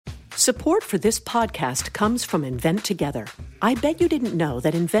Support for this podcast comes from Invent Together. I bet you didn't know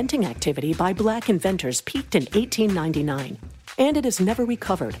that inventing activity by Black inventors peaked in 1899, and it has never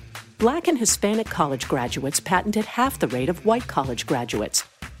recovered. Black and Hispanic college graduates patented half the rate of white college graduates.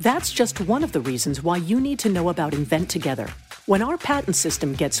 That's just one of the reasons why you need to know about Invent Together. When our patent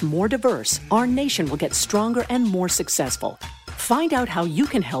system gets more diverse, our nation will get stronger and more successful. Find out how you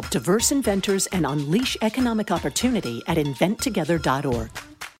can help diverse inventors and unleash economic opportunity at inventtogether.org.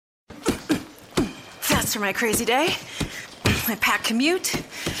 After my crazy day, my packed commute,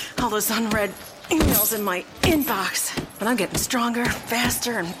 all those unread emails in my inbox. But I'm getting stronger,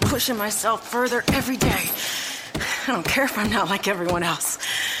 faster, and pushing myself further every day. I don't care if I'm not like everyone else.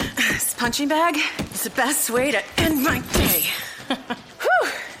 This punching bag is the best way to end my day. Whew.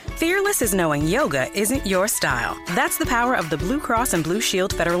 Fearless is knowing yoga isn't your style. That's the power of the Blue Cross and Blue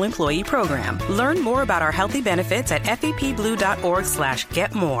Shield Federal Employee Program. Learn more about our healthy benefits at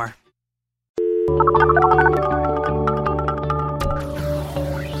fepblue.org/getmore.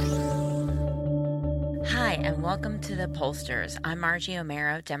 Hi, and welcome to The Pollsters. I'm Margie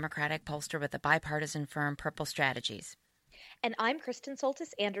O'Mara, Democratic pollster with the bipartisan firm Purple Strategies. And I'm Kristen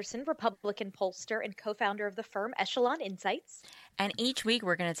Soltis Anderson, Republican pollster and co-founder of the firm Echelon Insights. And each week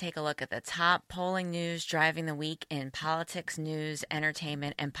we're going to take a look at the top polling news driving the week in politics, news,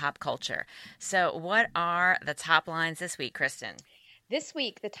 entertainment, and pop culture. So what are the top lines this week, Kristen? This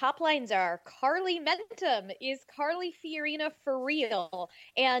week, the top lines are Carly Mentum. Is Carly Fiorina for real?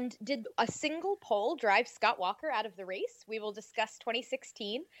 And did a single poll drive Scott Walker out of the race? We will discuss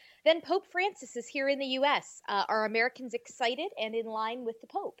 2016. Then Pope Francis is here in the U.S. Are Americans excited and in line with the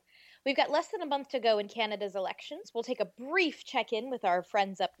Pope? We've got less than a month to go in Canada's elections. We'll take a brief check-in with our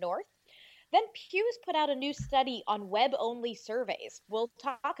friends up north. Then Pew's put out a new study on web-only surveys. We'll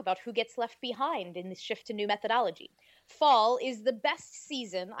talk about who gets left behind in this shift to new methodology. Fall is the best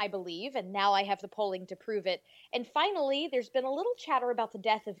season, I believe, and now I have the polling to prove it. And finally, there's been a little chatter about the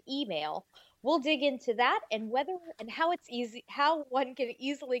death of email. We'll dig into that and whether and how one can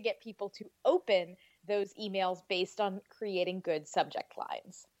easily get people to open those emails based on creating good subject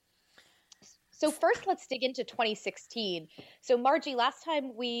lines. So first, let's dig into 2016. So Margie, last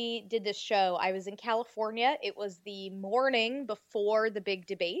time we did this show, I was in California. It was the morning before the big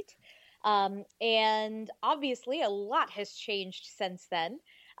debate. And obviously a lot has changed since then.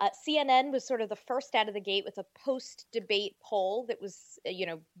 CNN was sort of the first out of the gate with a post-debate poll that was,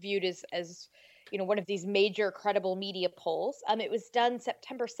 viewed as one of these major credible media polls. It was done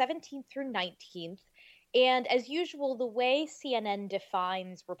September 17th through 19th. And as usual, the way CNN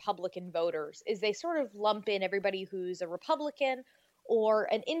defines Republican voters is they sort of lump in everybody who's a Republican or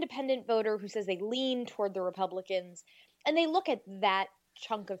an independent voter who says they lean toward the Republicans. And they look at that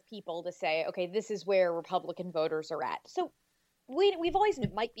chunk of people to say, okay, this is where Republican voters are at. So we've always known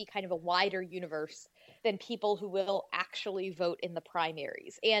it might be kind of a wider universe than people who will actually vote in the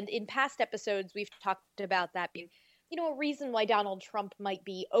primaries. And in past episodes, we've talked about that being, a reason why Donald Trump might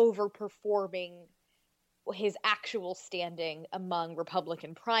be overperforming his actual standing among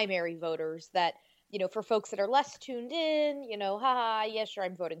Republican primary voters, that, for folks that are less tuned in, yeah, sure,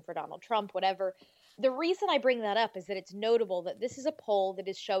 I'm voting for Donald Trump, whatever. The reason I bring that up is that it's notable that this is a poll that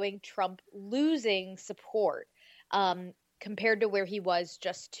is showing Trump losing support compared to where he was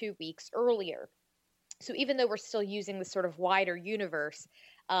just 2 weeks earlier. So even though we're still using this sort of wider universe,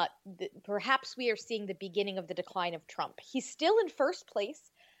 perhaps we are seeing the beginning of the decline of Trump. He's still in first place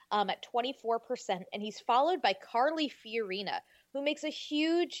at 24%, and he's followed by Carly Fiorina, who makes a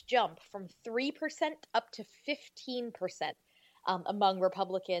huge jump from 3% up to 15%. Among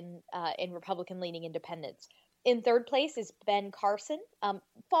Republican and Republican-leaning independents. In third place is Ben Carson,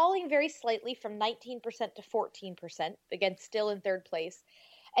 falling very slightly from 19% to 14%, again, still in third place.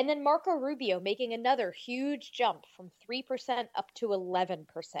 And then Marco Rubio making another huge jump from 3% up to 11%.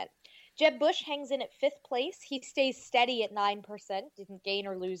 Jeb Bush hangs in at fifth place. He stays steady at 9%, didn't gain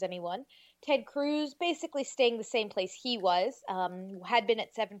or lose anyone. Ted Cruz basically staying the same place he was, had been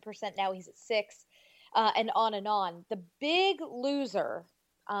at 7%, now he's at 6%. And on and on. The big loser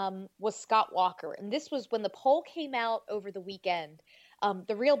was Scott Walker. And this was when the poll came out over the weekend.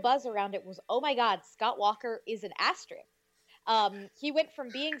 The real buzz around it was, oh my God, Scott Walker is an asterisk. He went from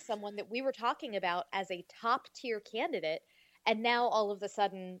being someone that we were talking about as a top tier candidate, and now all of a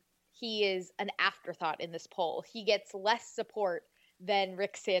sudden he is an afterthought in this poll. He gets less support than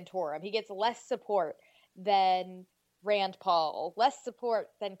Rick Santorum. He gets less support than Rand Paul, less support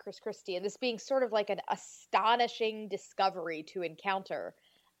than Chris Christie, and this being sort of like an astonishing discovery to encounter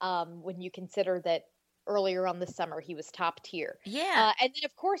when you consider that earlier on this summer he was top tier. Yeah. And then,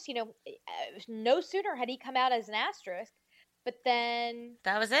 of course, no sooner had he come out as an asterisk, but then...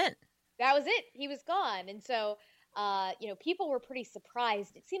 That was it. that was it. He was gone. And so, people were pretty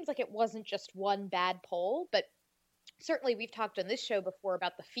surprised. It seems like it wasn't just one bad poll, but certainly we've talked on this show before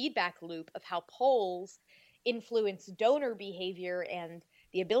about the feedback loop of how polls influence donor behavior and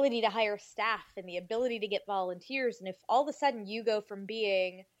the ability to hire staff and the ability to get volunteers. And if all of a sudden you go from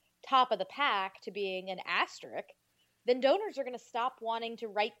being top of the pack to being an asterisk, then donors are going to stop wanting to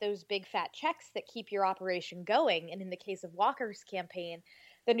write those big fat checks that keep your operation going. And in the case of Walker's campaign,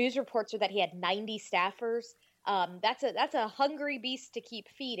 the news reports are that he had 90 staffers. That's a hungry beast to keep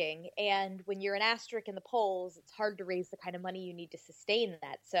feeding, and when you're an asterisk in the polls, it's hard to raise the kind of money you need to sustain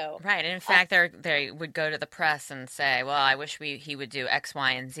that. So right, and in fact, they would go to the press and say, "Well, I wish he would do X,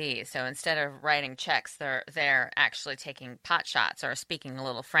 Y, and Z." So instead of writing checks, they're actually taking pot shots or speaking a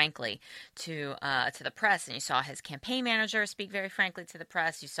little frankly to the press. And you saw his campaign manager speak very frankly to the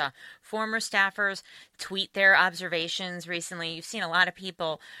press. You saw former staffers tweet their observations recently. You've seen a lot of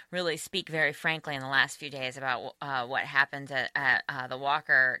people really speak very frankly in the last few days about what happened at the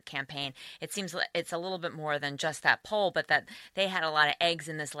Walker campaign. It seems it's a little bit more than just that poll, but that they had a lot of eggs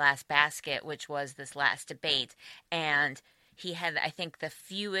in this last basket, which was this last debate. And he had, I think,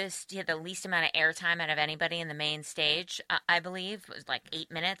 he had the least amount of airtime out of anybody in the main stage, I believe. It was like 8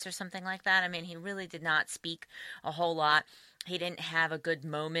 minutes or something like that. I mean, he really did not speak a whole lot. He didn't have a good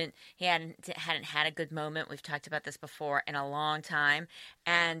moment. He hadn't had a good moment. We've talked about this before in a long time.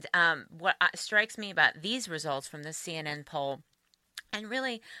 And what strikes me about these results from this CNN poll, and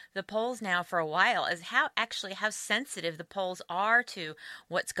really the polls now for a while, is how sensitive the polls are to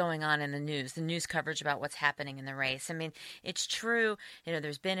what's going on in the news coverage about what's happening in the race. I mean, it's true,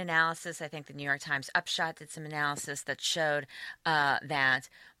 there's been analysis. I think the New York Times Upshot did some analysis that showed that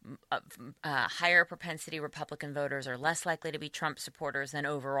higher propensity Republican voters are less likely to be Trump supporters than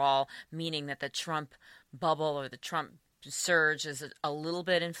overall, meaning that the Trump bubble or the Trump surge is a little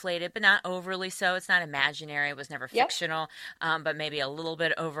bit inflated, but not overly so. It's not imaginary. It was never fictional, but maybe a little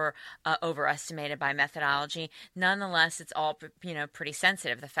bit overestimated by methodology. Nonetheless, it's all pretty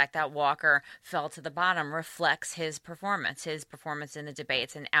sensitive. The fact that Walker fell to the bottom reflects his performance in the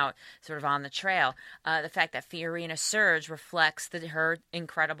debates and out sort of on the trail. The fact that Fiorina surged reflects her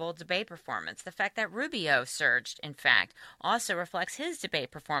incredible debate performance. The fact that Rubio surged, in fact, also reflects his debate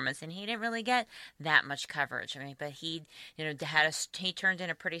performance, and he didn't really get that much coverage. I mean, but he turned in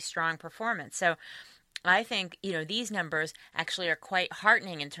a pretty strong performance. So I think, these numbers actually are quite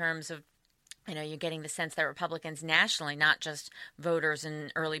heartening in terms of, you're getting the sense that Republicans nationally, not just voters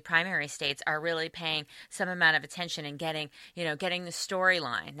in early primary states, are really paying some amount of attention and getting the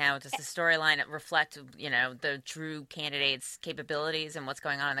storyline. Now, does the storyline reflect, the true candidates' capabilities and what's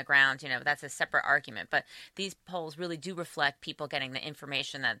going on the ground? That's a separate argument. But these polls really do reflect people getting the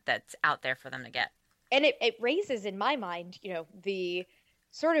information that's out there for them to get. And it raises, in my mind, the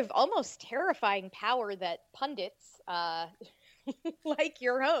sort of almost terrifying power that pundits, like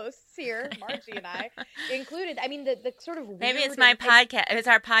your hosts here, Margie and I, included. I mean, the sort of maybe it's my podcast. It's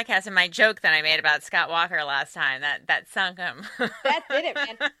our podcast and my joke that I made about Scott Walker last time that sunk him. That did it,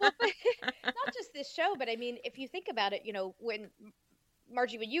 man. Well, not just this show, but I mean, if you think about it, when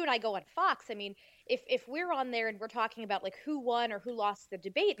Margie, when you and I go on Fox, I mean, if we're on there and we're talking about like who won or who lost the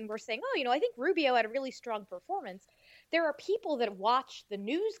debate, and we're saying, I think Rubio had a really strong performance, there are people that watch the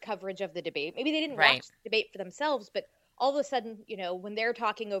news coverage of the debate. Maybe they didn't watch the debate for themselves, but all of a sudden, when they're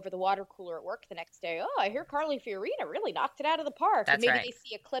talking over the water cooler at work the next day, I hear Carly Fiorina really knocked it out of the park. That's and maybe right. They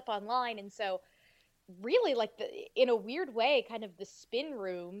see a clip online, and so really, like, in a weird way, kind of the spin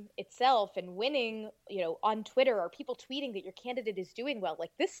room itself and winning, on Twitter, or people tweeting that your candidate is doing well.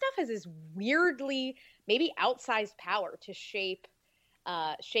 Like, this stuff has this weirdly, maybe outsized power to shape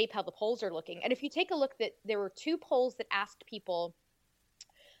how the polls are looking. And if you take a look, that there were 2 polls that asked people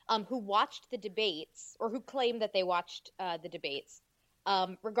who watched the debates, or who claimed that they watched the debates,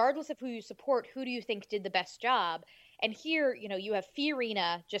 regardless of who you support, who do you think did the best job? And here, you have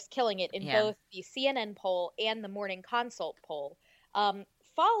Fiorina just killing it in both the CNN poll and the Morning Consult poll.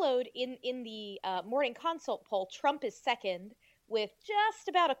 Followed in the Morning Consult poll, Trump is second, with just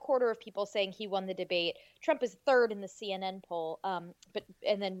about a quarter of people saying he won the debate. Trump is third in the CNN poll.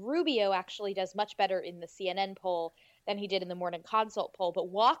 And then Rubio actually does much better in the CNN poll than he did in the Morning Consult poll. But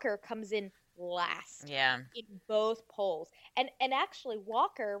Walker comes in last in both polls. And actually,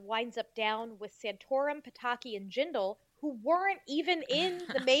 Walker winds up down with Santorum, Pataki, and Jindal, who weren't even in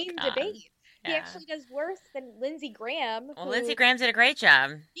the main debate. He actually does worse than Lindsey Graham. Well, Lindsey Graham did a great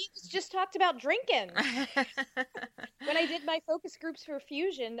job. He just talked about drinking. When I did my focus groups for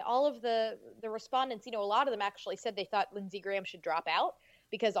Fusion, all of the respondents, a lot of them actually said they thought Lindsey Graham should drop out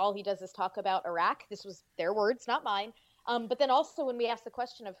because all he does is talk about Iraq. This was their words, not mine. But then also when we asked the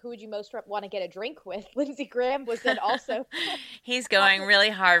question of who would you most want to get a drink with, Lindsey Graham was then also He's going really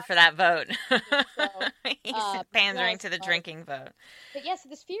hard for that vote. so, He's pandering yes, to the drinking vote. But yes,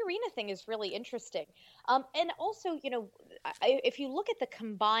 this Fiorina thing is really interesting. And also, if you look at the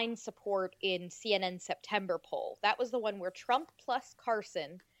combined support in CNN September poll, that was the one where Trump plus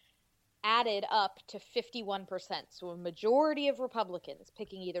Carson added up to 51%. So a majority of Republicans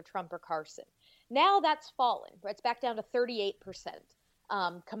picking either Trump or Carson. Now that's fallen. It's back down to 38%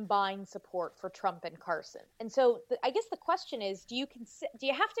 combined support for Trump and Carson. And so I guess the question is, do you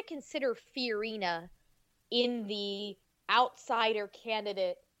have to consider Fiorina in the outsider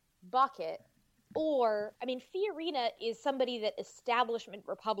candidate bucket? Or, I mean, Fiorina is somebody that establishment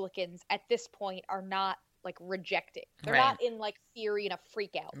Republicans at this point are not like rejecting. They're not in like Fiorina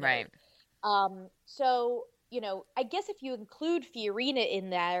freak out mode. Right. So, I guess if you include Fiorina in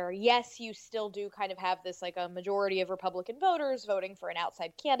there, yes, you still do kind of have this like a majority of Republican voters voting for an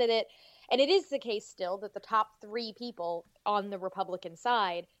outside candidate. And it is the case still that the top 3 people on the Republican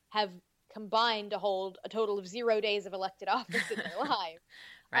side have combined to hold a total of 0 days of elected office in their lives.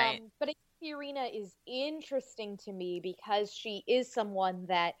 Right. But I think Fiorina is interesting to me because she is someone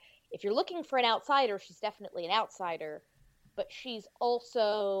that if you're looking for an outsider, she's definitely an outsider, but she's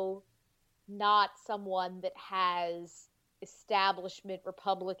also not someone that has establishment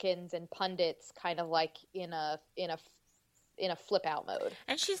Republicans and pundits kind of like in a flip out mode.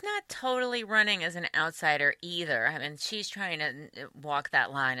 And she's not totally running as an outsider either. I mean, she's trying to walk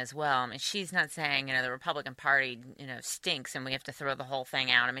that line as well. I mean, she's not saying, the Republican Party, stinks and we have to throw the whole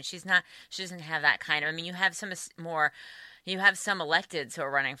thing out. I mean, she doesn't have that kind of, I mean, you have some electeds who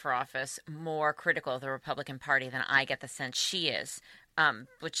are running for office more critical of the Republican Party than I get the sense she is.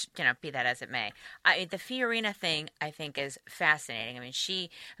 Which, be that as it may. The Fiorina thing, I think, is fascinating. I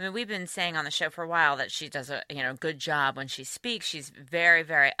mean, we've been saying on the show for a while that she does a, good job when she speaks. She's very,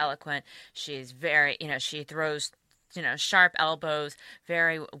 very eloquent. She's very, she throws, sharp elbows,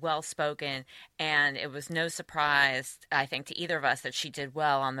 very well spoken. And it was no surprise, I think, to either of us that she did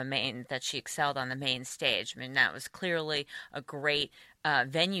well that she excelled on the main stage. I mean, that was clearly a great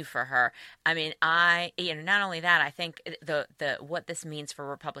venue for her. I mean, not only that, I think the what this means for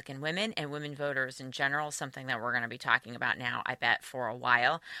Republican women and women voters in general is something that we're going to be talking about now, I bet, for a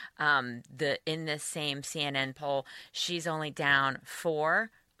while. In this same CNN poll, she's only down 4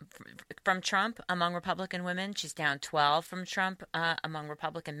 from Trump among Republican women. She's down 12 from Trump among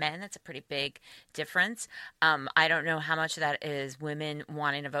Republican men. That's a pretty big difference. I don't know how much of that is women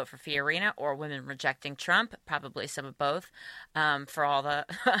wanting to vote for Fiorina or women rejecting Trump. Probably some of both, for all the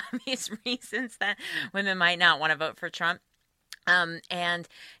obvious reasons that women might not want to vote for Trump.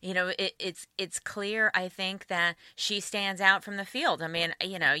 It's clear, I think, that she stands out from the field. I mean,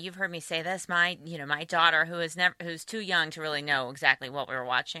 you've heard me say this. My daughter, who's too young to really know exactly what we were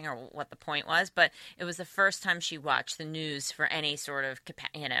watching or what the point was, but it was the first time she watched the news for any sort of,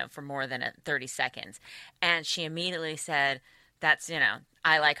 for more than 30 seconds, and she immediately said, "That's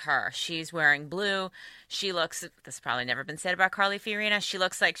I like her. She's wearing blue. She looks," this has probably never been said about Carly Fiorina, "she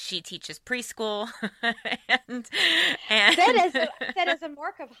looks like she teaches preschool." and that is a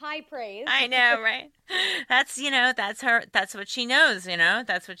mark of high praise. I know, right? That's her. That's what she knows.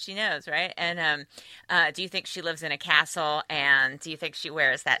 That's what she knows, right? And do you think she lives in a castle? And do you think she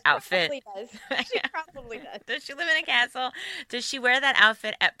wears that outfit? Probably does. She probably does. Does she live in a castle? Does she wear that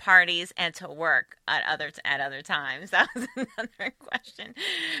outfit at parties and to work at other times? That was another question.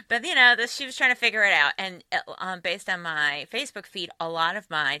 But she was trying to figure it out, and based on my Facebook feed, a lot of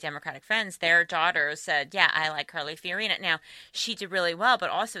my Democratic friends, their daughters said, "Yeah, I like Carly Fiorina." Now, she did really well, but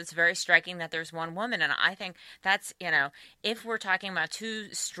also it's very striking that there's one woman, and I think that's if we're talking about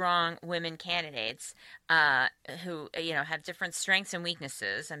 2 strong women candidates who have different strengths and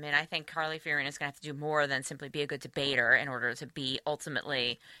weaknesses. I mean, I think Carly Fiorina is going to have to do more than simply be a good debater in order to be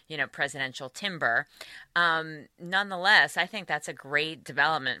ultimately presidential timber. Nonetheless, I think that's a great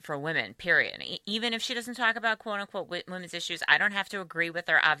development for women, period. Even if she doesn't talk about quote-unquote women's issues, I don't have to agree with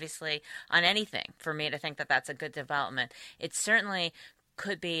her, obviously, on anything for me to think that that's a good development. It certainly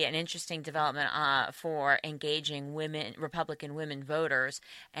could be an interesting development for engaging Republican women voters,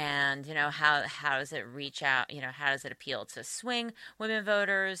 and how does it reach out? How does it appeal to swing women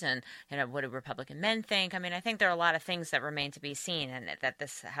voters, and what do Republican men think? I mean, I think there are a lot of things that remain to be seen, and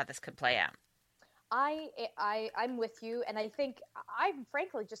how this could play out. I'm with you, and I think I'm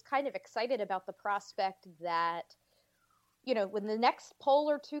frankly just kind of excited about the prospect that, when the next poll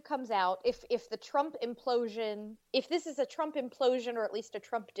or 2 comes out, if the Trump implosion, if this is a Trump implosion or at least a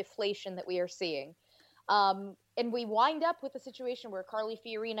Trump deflation that we are seeing, and we wind up with a situation where Carly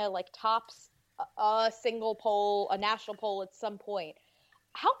Fiorina tops a single poll, a national poll at some point.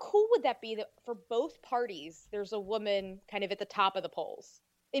 How cool would that be that for both parties, there's a woman kind of at the top of the polls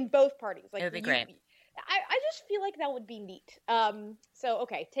in both parties? Like It would be great. I just feel like that would be neat. So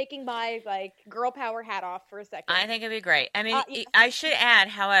okay, taking my like girl power hat off for a second. I think it'd be great. I mean, I should add,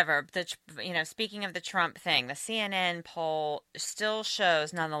 however, speaking of the Trump thing, the CNN poll still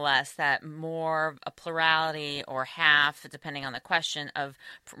shows, nonetheless, that more a plurality or half, depending on the question, of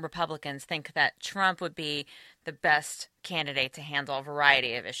Republicans think that Trump would be the best candidate to handle a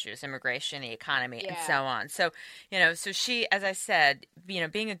variety of issues, immigration, the economy, and so on. So, so she, as I said,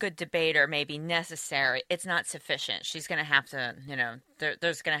 being a good debater may be necessary. It's not sufficient. She's going to have to,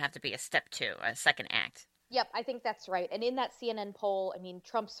 there's going to have to be a step two, a second act. Yep, I think that's right. And in that CNN poll, I mean,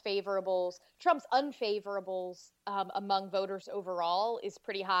 Trump's unfavorables among voters overall is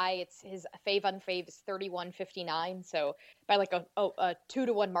pretty high. It's his fave-unfave is 31-59. So by like a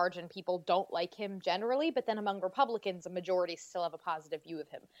 2-to-1 margin, people don't like him generally. But then among Republicans, a majority still have a positive view of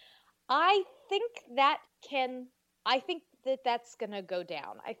him. I think that's going to go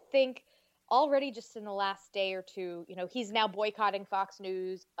down. I think already just in the last day or two, he's now boycotting Fox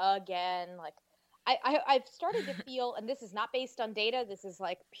News again. Like, I've started to feel, and this is not based on data, this is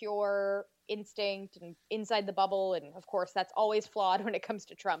like pure instinct and inside the bubble, and of course that's always flawed when it comes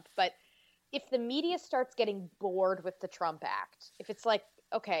to Trump, but if the media starts getting bored with the Trump Act, if it's like,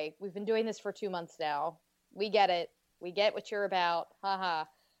 okay, we've been doing this for 2 months now, we get it, we get what you're about, haha,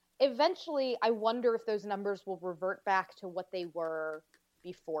 eventually I wonder if those numbers will revert back to what they were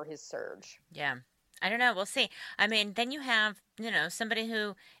before his surge. Yeah. I don't know. We'll see. I mean, then you have, somebody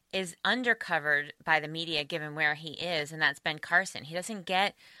who is undercovered by the media given where he is, and that's Ben Carson. He doesn't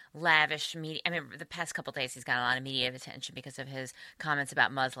get lavish media. I mean, the past couple of days he's got a lot of media attention because of his comments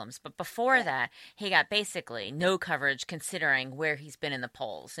about Muslims. But before that, he got basically no coverage considering where he's been in the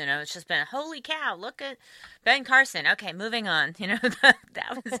polls. It's just been, holy cow, look at Ben Carson. Okay, moving on.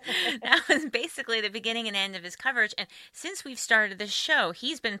 That was basically the beginning and end of his coverage. And since we've started this show,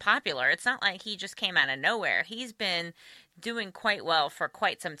 he's been popular. It's not like he just came out of nowhere. He's been doing quite well for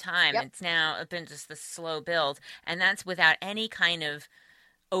quite some time. Yep. It's now been just the slow build, and that's without any kind of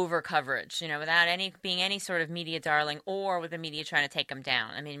over coverage, without being any sort of media darling or with the media trying to take him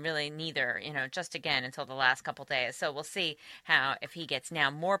down. I mean, really neither, just again until the last couple days. So we'll see if he gets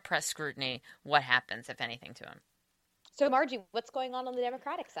now more press scrutiny, what happens, if anything, to him. So, Margie, what's going on the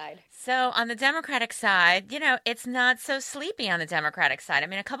Democratic side? So, on the Democratic side, it's not so sleepy on the Democratic side. I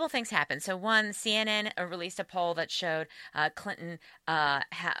mean, a couple of things happened. So, one, CNN released a poll that showed Clinton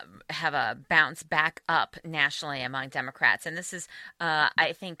have a bounce back up nationally among Democrats. And this is,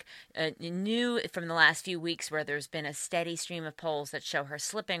 I think, new from the last few weeks where there's been a steady stream of polls that show her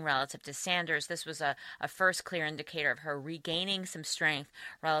slipping relative to Sanders. This was a first clear indicator of her regaining some strength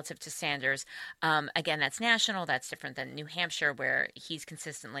relative to Sanders. Again, that's national. That's different than New Hampshire, where he's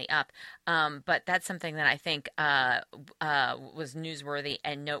consistently up. But that's something that I think was newsworthy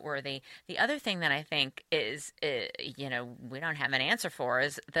and noteworthy. The other thing that I think is, we don't have an answer for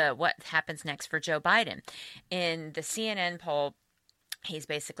is what happens next for Joe Biden. In the CNN poll, he's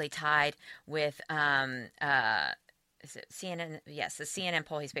basically tied with is it CNN? Yes, the CNN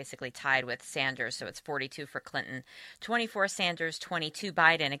poll, he's basically tied with Sanders, so it's 42 for Clinton, 24 Sanders, 22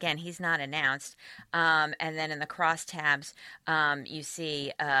 Biden. Again, he's not announced. And then in the crosstabs, you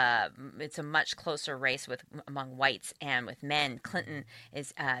see it's a much closer race among whites and with men. Clinton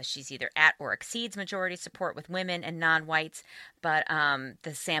is she's either at or exceeds majority support with women and non-whites, but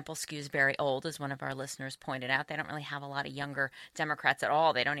the sample skews very old, as one of our listeners pointed out. They don't really have a lot of younger Democrats at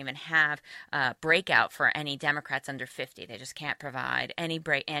all. They don't even have breakout for any Democrats under 50. They just can't provide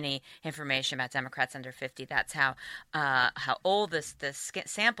any information about Democrats under 50. That's how old this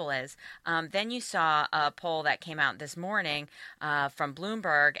sample is. Then you saw a poll that came out this morning from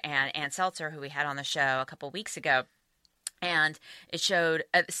Bloomberg and Ann Seltzer, who we had on the show a couple weeks ago. And it showed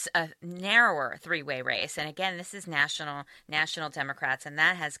a narrower three-way race. And again, this is national Democrats. And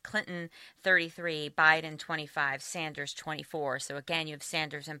that has Clinton 33, Biden 25, Sanders 24. So again, you have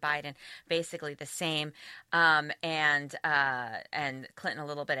Sanders and Biden basically the same. And Clinton a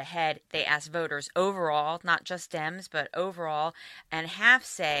little bit ahead. They asked voters overall, not just Dems, but overall. And half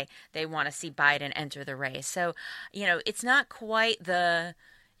say they want to see Biden enter the race. So, it's not quite the,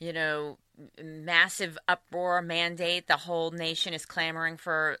 massive uproar mandate. The whole nation is clamoring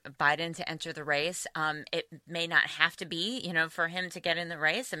for Biden to enter the race. It may not have to be, for him to get in the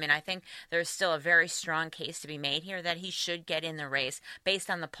race. I mean, I think there's still a very strong case to be made here that he should get in the race based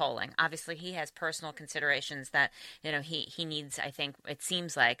on the polling. Obviously, he has personal considerations that, he needs, I think, it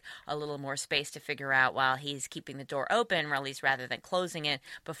seems like, a little more space to figure out while he's keeping the door open, or at least rather than closing it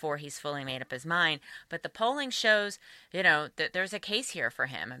before he's fully made up his mind. But the polling shows, that there's a case here for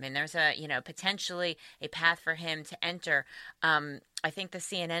him. I mean, there's a, potentially a path for him to enter. I think the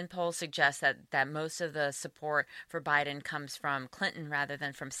CNN poll suggests that most of the support for Biden comes from Clinton rather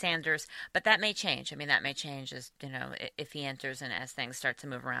than from Sanders, but that may change. I mean, that may change as, if he enters and as things start to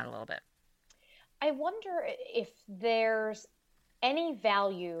move around a little bit. I wonder if there's any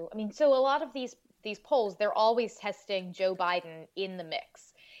value. I mean, so a lot of these polls, they're always testing Joe Biden in the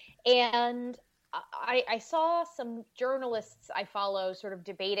mix. And I saw some journalists I follow sort of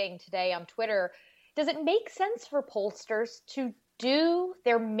debating today on Twitter. Does it make sense for pollsters to do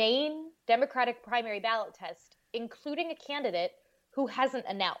their main Democratic primary ballot test, including a candidate who hasn't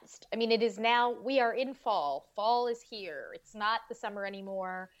announced? I mean, it is now, we are in fall. Fall is here. It's not the summer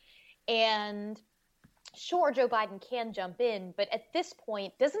anymore. And sure, Joe Biden can jump in, but at this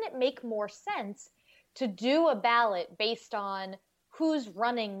point, doesn't it make more sense to do a ballot based on who's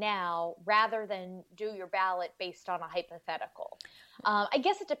running now rather than do your ballot based on a hypothetical? I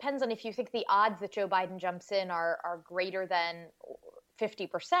guess it depends on if you think the odds that Joe Biden jumps in are greater than 50%.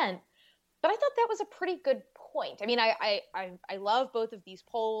 But I thought that was a pretty good point. I mean, I love both of these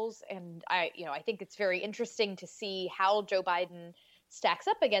polls, and I think it's very interesting to see how Joe Biden stacks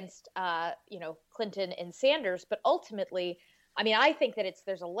up against Clinton and Sanders. But ultimately, I mean, I think that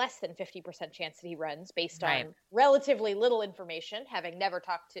there's a less than 50% chance that he runs based on relatively little information, having not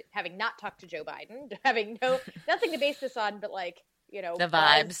talked to Joe Biden, having nothing to base this on, but the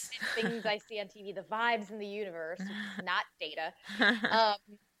vibes, things I see on TV, the vibes in the universe, not data.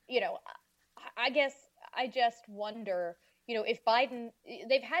 I guess I just wonder, if Biden,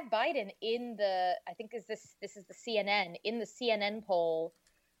 they've had Biden in I think this is the CNN, in the CNN poll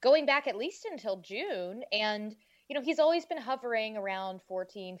going back at least until June. And he's always been hovering around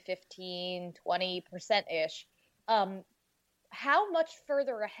 14, 15, 20%-ish. How much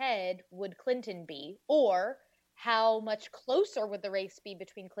further ahead would Clinton be? Or how much closer would the race be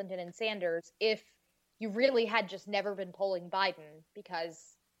between Clinton and Sanders if you really had just never been polling Biden because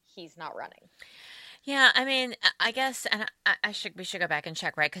he's not running? Yeah, I mean, I guess, and we should go back and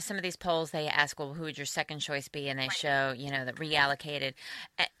check, right? Because some of these polls, they ask, well, who would your second choice be? And they show, that reallocated.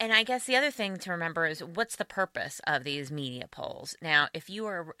 And I guess the other thing to remember is what's the purpose of these media polls? Now, if you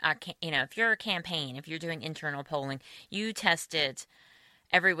are, if you're a campaign, if you're doing internal polling, you test it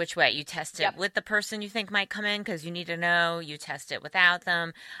every which way. You test it with the person you think might come in because you need to know. You test it without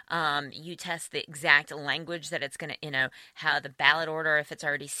them. You test the exact language that it's going to, how the ballot order, if it's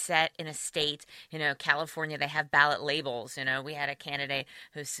already set in a state. California, they have ballot labels. We had a candidate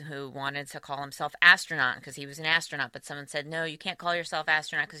who wanted to call himself astronaut because he was an astronaut, but someone said, no, you can't call yourself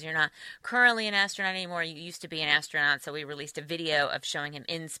astronaut because you're not currently an astronaut anymore. You used to be an astronaut. So we released a video of showing him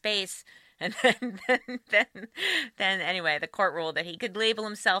in space. And then anyway, the court ruled that he could label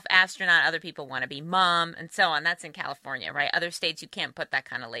himself astronaut. Other people want to be mom and so on. That's in California, right? Other states, you can't put that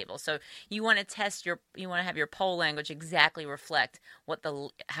kind of label. So you want to have your poll language exactly reflect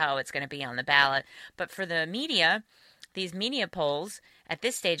how it's going to be on the ballot. But for the media, these media polls at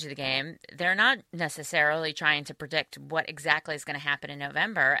this stage of the game, they're not necessarily trying to predict what exactly is going to happen in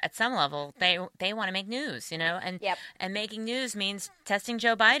November. At some level, they want to make news, and making news means testing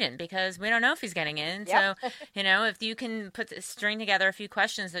Joe Biden because we don't know if he's getting in. Yep. So, if you can string together a few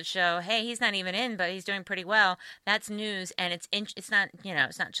questions that show, hey, he's not even in, but he's doing pretty well, that's news, and it's not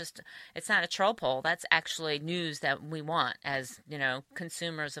a troll poll. That's actually news that we want as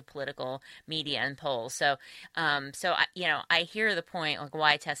consumers of political media and polls. So, I hear the point. Like,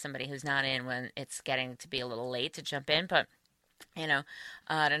 why test somebody who's not in when it's getting to be a little late to jump in? But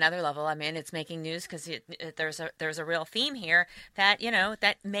at another level, I mean, it's making news because there's a real theme here that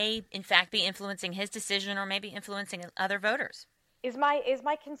that may in fact be influencing his decision or maybe influencing other voters. Is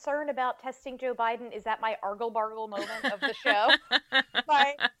my concern about testing Joe Biden, is that my argle bargle moment of the show?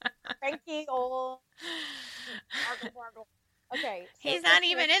 My cranky old argle bargle. Okay, so he's not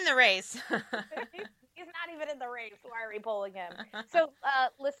even in the race. He's not even in the race. Why are we polling him? So,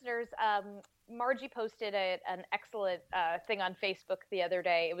 listeners, Margie posted an excellent thing on Facebook the other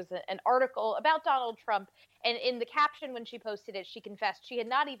day. It was an article about Donald Trump, and in the caption when she posted it, she confessed she had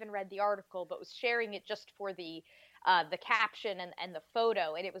not even read the article, but was sharing it just for the caption and the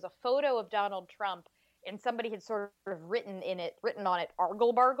photo. And it was a photo of Donald Trump and somebody had sort of written on it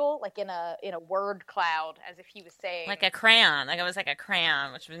 "argle bargle," like in a word cloud, as if he was saying like a crayon, like it was like a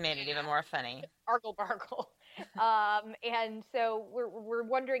crayon, which made it even more funny. "argle bargle." And so we're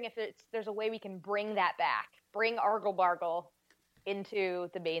wondering if there's a way we can bring that back, bring argle bargle into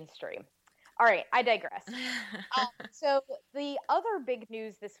the mainstream. All right, I digress. So the other big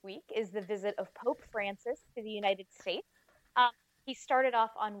news this week is the visit of Pope Francis to the United States. He started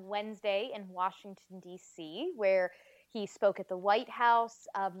off on Wednesday in Washington, D.C., where he spoke at the White House,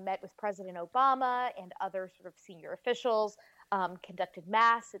 met with President Obama and other sort of senior officials, conducted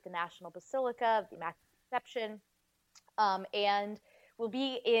Mass at the National Basilica of the Immaculate Conception, and will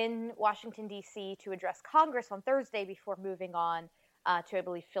be in Washington, D.C. to address Congress on Thursday before moving on to, I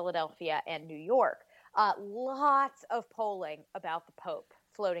believe, Philadelphia and New York. Lots of polling about the Pope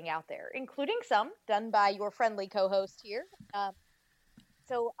floating out there, including some done by your friendly co-host here.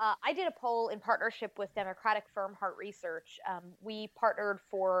 So I did a poll in partnership with Democratic firm Hart Research. We partnered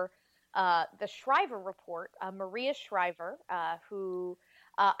for the Shriver Report, Maria Shriver, who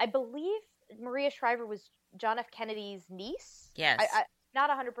I believe Maria Shriver was John F. Kennedy's niece. Yes. I'm not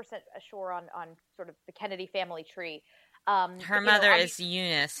 100% sure on sort of the Kennedy family tree. Her mother is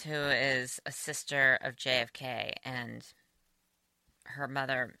Eunice, who is a sister of JFK, and her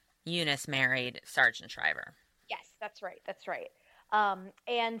mother, Eunice, married Sergeant Shriver. Yes, that's right. That's right.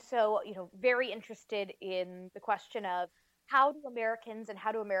 And so, very interested in the question of how do Americans and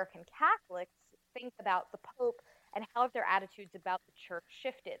how do American Catholics think about the Pope and how have their attitudes about the church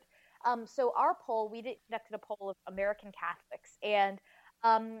shifted? So our poll, we conducted a poll of American Catholics, and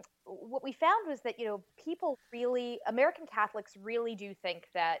what we found was that, American Catholics really do think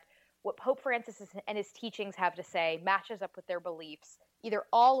that what Pope Francis and his teachings have to say matches up with their beliefs, either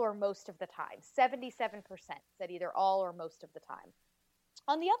all or most of the time. 77% said either all or most of the time.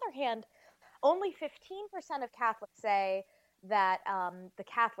 On the other hand, only 15% of Catholics say that the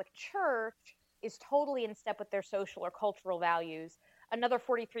Catholic Church is totally in step with their social or cultural values. Another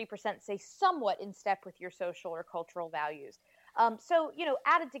 43% say somewhat in step with your social or cultural values. So,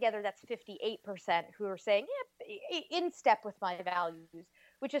 added together, that's 58% who are saying, yeah, in step with my values,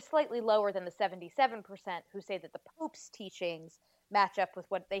 which is slightly lower than the 77% who say that the Pope's teachings match up with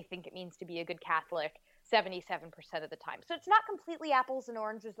what they think it means to be a good Catholic 77% of the time. So it's not completely apples and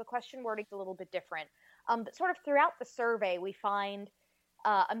oranges. The question wording is a little bit different. But sort of throughout the survey, we find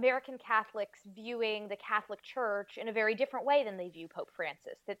American Catholics viewing the Catholic Church in a very different way than they view Pope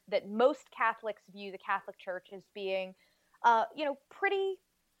Francis. That most Catholics view the Catholic Church as being, pretty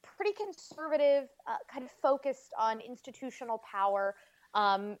conservative, kind of focused on institutional power,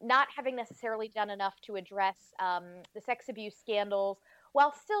 not having necessarily done enough to address the sex abuse scandals,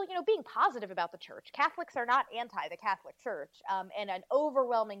 while still, being positive about the church. Catholics are not anti the Catholic Church, and an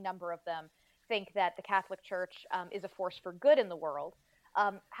overwhelming number of them think that the Catholic Church is a force for good in the world.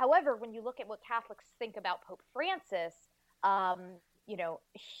 However, when you look at what Catholics think about Pope Francis,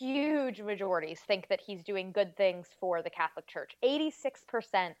 huge majorities think that he's doing good things for the Catholic Church.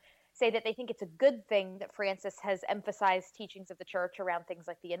 86% say that they think it's a good thing that Francis has emphasized teachings of the church around things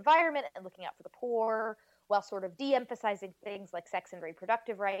like the environment and looking out for the poor, while sort of de-emphasizing things like sex and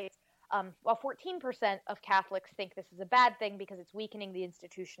reproductive rights, while 14% of Catholics think this is a bad thing because it's weakening the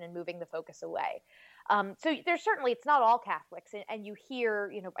institution and moving the focus away. So there's certainly, it's not all Catholics, and you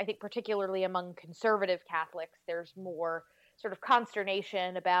hear, I think particularly among conservative Catholics, there's more sort of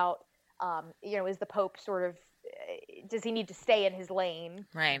consternation about, is the Pope sort of, does he need to stay in his lane,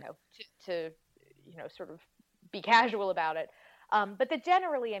 right? To sort of be casual about it. But that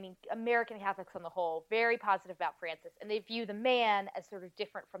generally, American Catholics on the whole, very positive about Francis, and they view the man as sort of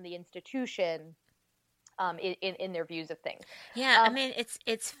different from the institution in their views of things. Yeah,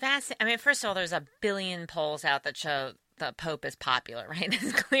 it's fascinating. First of all, there's a billion polls out that show the Pope is popular, right?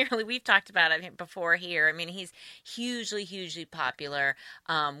 Clearly, we've talked about it before here. He's hugely, hugely popular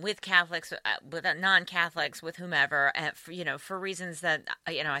with Catholics, with non-Catholics, with whomever, for reasons that,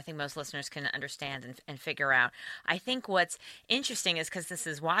 I think most listeners can understand and figure out. I think what's interesting is because this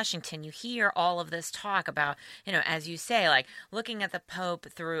is Washington, you hear all of this talk about, as you say, like looking at the Pope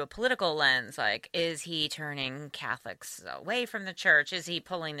through a political lens, like, is he turning Catholics away from the church? Is he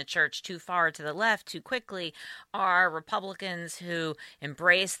pulling the church too far to the left too quickly? Are Republicans who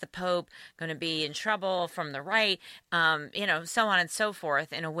embrace the Pope going to be in trouble from the right, so on and so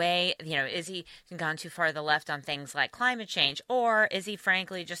forth? In a way, is he gone too far to the left on things like climate change, or is he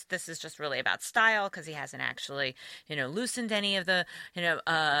frankly this is just really about style because he hasn't actually, loosened any of the,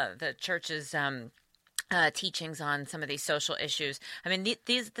 the church's teachings on some of these social issues. I mean,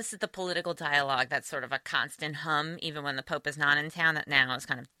 this is the political dialogue that's sort of a constant hum, even when the Pope is not in town. That now is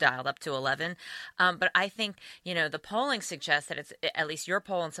kind of dialed up to 11. But I think, the polling suggests that it's, at least your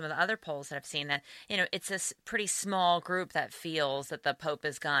poll and some of the other polls that I've seen, that, it's a pretty small group that feels that the Pope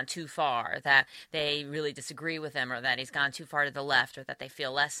has gone too far, that they really disagree with him, or that he's gone too far to the left, or that they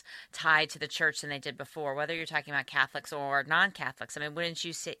feel less tied to the church than they did before, whether you're talking about Catholics or non-Catholics. I mean, wouldn't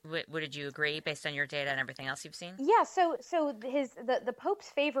you say, would you agree based on your data and everything else you've seen? Yeah, so the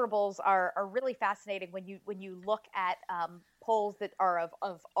Pope's favorables are really fascinating when you look at polls that are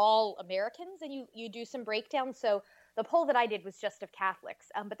of all Americans, and you do some breakdowns. So the poll that I did was just of Catholics,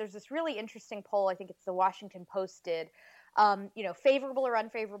 but there's this really interesting poll. I think it's the Washington Post did. Favorable or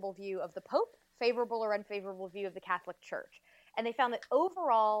unfavorable view of the Pope, favorable or unfavorable view of the Catholic Church, and they found that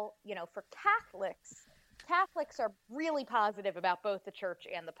overall, for Catholics are really positive about both the church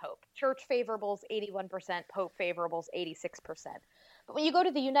and the Pope. Church favorables, 81%, Pope favorables, 86%. But when you go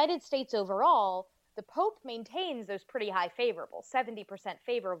to the United States overall, the Pope maintains those pretty high favorables, 70%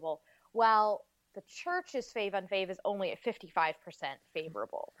 favorable, while the church's fav is only at 55%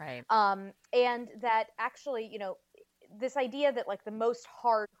 favorable. Right. And that actually, this idea that like the most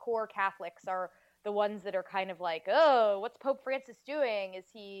hardcore Catholics are the ones that are kind of like, oh, what's Pope Francis doing? Is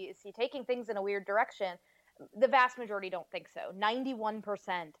he taking things in a weird direction? The vast majority don't think so.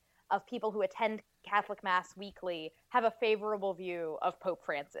 91% of people who attend Catholic Mass weekly have a favorable view of Pope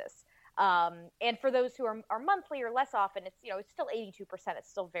Francis. And for those who are monthly or less often, it's still 82%. It's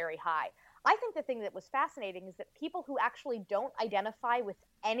still very high. I think the thing that was fascinating is that people who actually don't identify with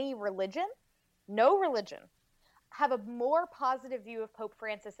any religion, no religion, have a more positive view of Pope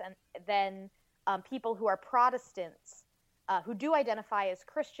Francis than people who are Protestants who do identify as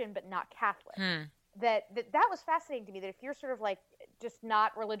Christian but not Catholic. That was fascinating to me, that if you're sort of like just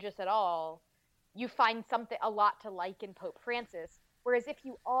not religious at all, you find a lot to like in Pope Francis. Whereas if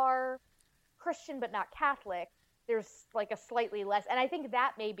you are Christian but not Catholic, there's like a slightly less, and I think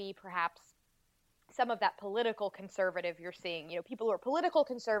that may be perhaps some of that political conservative you're seeing. People who are political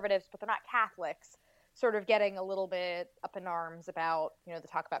conservatives but they're not Catholics, sort of getting a little bit up in arms about, the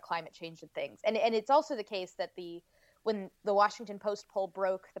talk about climate change and things. And it's also the case that when the Washington Post poll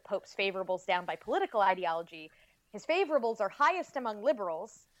broke the Pope's favorables down by political ideology, his favorables are highest among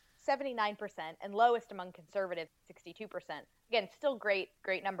liberals, 79%, and lowest among conservatives, 62%. Again, still great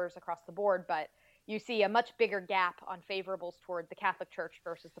numbers across the board, but you see a much bigger gap on favorables toward the Catholic Church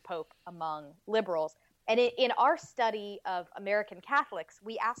versus the Pope among liberals. And in our study of American Catholics,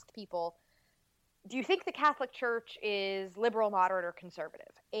 we asked people, do you think the Catholic Church is liberal, moderate, or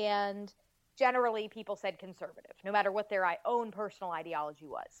conservative? And generally, people said conservative, no matter what their own personal ideology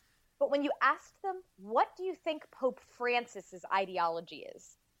was. But when you asked them, what do you think Pope Francis's ideology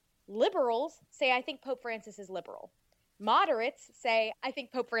is? Liberals say, I think Pope Francis is liberal. Moderates say, I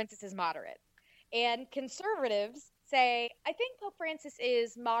think Pope Francis is moderate. And conservatives say, I think Pope Francis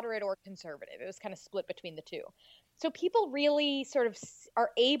is moderate or conservative. It was kind of split between the two. So people really sort of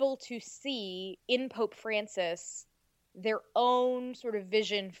are able to see in Pope Francis their own sort of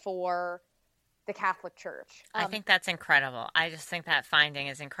vision for the Catholic Church. I think that's incredible. I just think that finding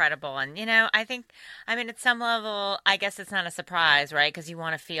is incredible. And, at some level, I guess it's not a surprise, right? Because you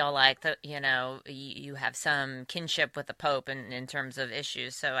want to feel like, you have some kinship with the Pope in terms of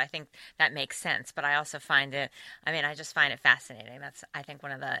issues. So I think that makes sense. But I also find it, I just find it fascinating. That's, I think,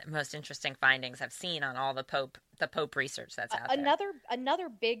 one of the most interesting findings I've seen on all the Pope research that's out there. Another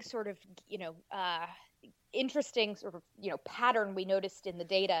big sort of, interesting sort of, pattern we noticed in the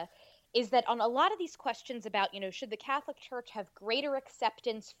data is that on a lot of these questions about, should the Catholic Church have greater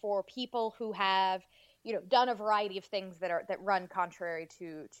acceptance for people who have, done a variety of things that run contrary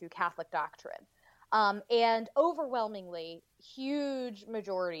to Catholic doctrine. And overwhelmingly, huge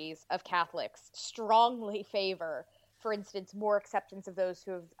majorities of Catholics strongly favor, for instance, more acceptance of those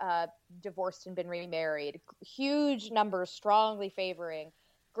who have divorced and been remarried. Huge numbers strongly favoring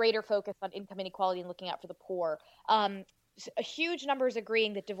greater focus on income inequality and looking out for the poor. A huge numbers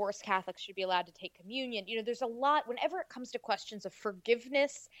agreeing that divorced Catholics should be allowed to take communion. There's a lot, whenever it comes to questions of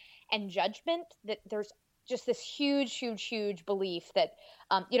forgiveness and judgment, that there's just this huge belief that,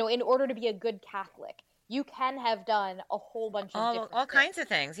 in order to be a good Catholic, you can have done a whole bunch of different all things. kinds of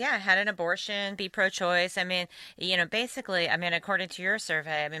things. Yeah, had an abortion, be pro-choice. Basically, according to your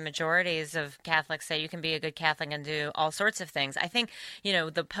survey, majorities of Catholics say you can be a good Catholic and do all sorts of things. I think,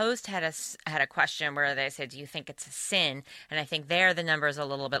 the Post had a question where they said, do you think it's a sin? And I think there the number is a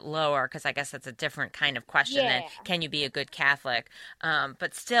little bit lower because I guess that's a different kind of question than can you be a good Catholic?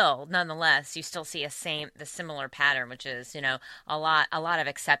 But still, nonetheless, you still see the similar pattern, which is, a lot of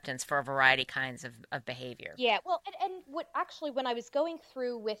acceptance for a variety kinds of behavior. behavior. Yeah, well, and what actually, when I was going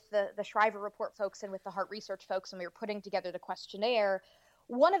through with the Shriver Report folks and with the Heart Research folks, and we were putting together the questionnaire,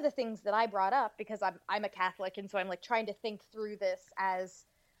 one of the things that I brought up, because I'm a Catholic, and so I'm like trying to think through this as,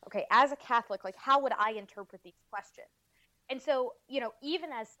 okay, as a Catholic, like how would I interpret these questions? And so, even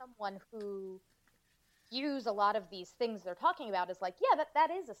as someone who views a lot of these things they're talking about is like, yeah,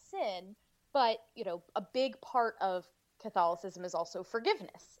 that is a sin, but a big part of Catholicism is also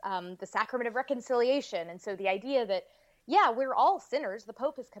forgiveness, the sacrament of reconciliation. And so the idea that, yeah, we're all sinners. The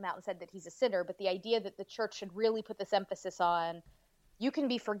Pope has come out and said that he's a sinner, but the idea that the church should really put this emphasis on you can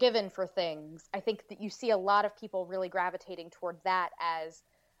be forgiven for things, I think that you see a lot of people really gravitating toward that as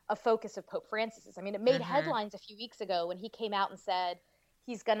a focus of Pope Francis's. I mean, it made headlines a few weeks ago when he came out and said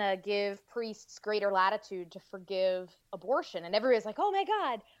he's going to give priests greater latitude to forgive abortion. And everybody's like, oh my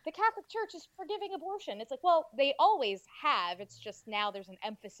God, the Catholic Church is forgiving abortion. It's like, well, they always have. It's just now there's an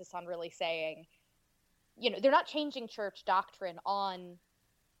emphasis on really saying, they're not changing church doctrine on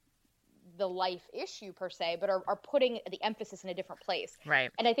the life issue per se, but are putting the emphasis in a different place.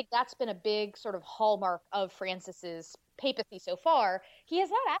 Right. And I think that's been a big sort of hallmark of Francis's papacy so far. He has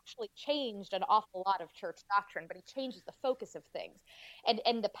not actually changed an awful lot of church doctrine, but he changes the focus of things.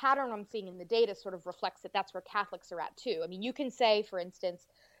 And the pattern I'm seeing in the data sort of reflects that that's where Catholics are at too. I mean, you can say, for instance,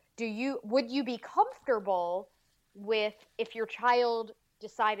 would you be comfortable with if your child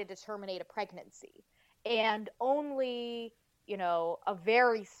decided to terminate a pregnancy and only a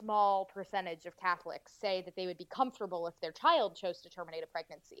very small percentage of Catholics say that they would be comfortable if their child chose to terminate a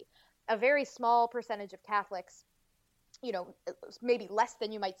pregnancy. A very small percentage of Catholics, maybe less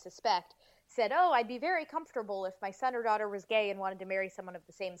than you might suspect, said, oh, I'd be very comfortable if my son or daughter was gay and wanted to marry someone of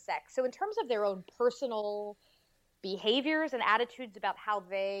the same sex. So in terms of their own personal behaviors and attitudes about how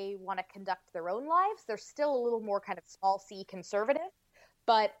they want to conduct their own lives, they're still a little more kind of small c conservative,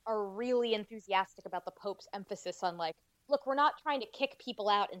 but are really enthusiastic about the Pope's emphasis on like, look, we're not trying to kick people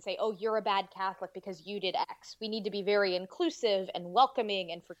out and say, oh, you're a bad Catholic because you did X. We need to be very inclusive and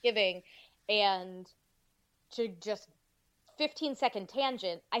welcoming and forgiving. And to just 15-second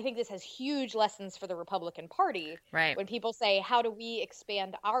tangent, I think this has huge lessons for the Republican Party. Right. When people say, how do we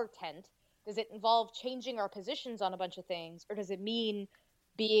expand our tent? Does it involve changing our positions on a bunch of things? Or does it mean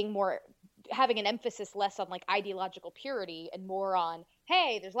having an emphasis less on like ideological purity and more on,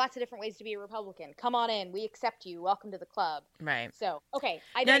 hey, there's lots of different ways to be a Republican. Come on in. We accept you. Welcome to the club. Right. So, okay.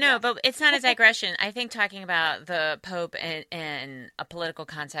 No, but it's not a digression. I think talking about the Pope in a political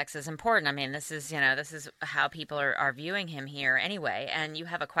context is important. I mean, this is how people are viewing him here anyway. And you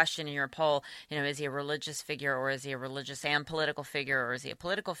have a question in your poll, is he a religious figure or is he a religious and political figure or is he a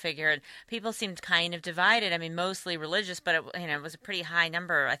political figure? And people seemed kind of divided. I mean, mostly religious, but it was a pretty high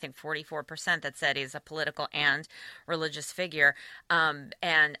number, I think 44% that said he's a political and religious figure.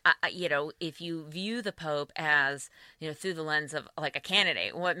 If you view the Pope as, through the lens of like a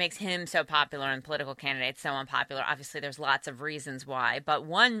candidate, what makes him so popular and political candidates so unpopular? Obviously, there's lots of reasons why, but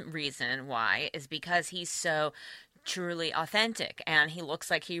one reason why is because he's so truly authentic and he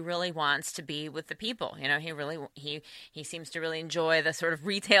looks like he really wants to be with the people. He seems to really enjoy the sort of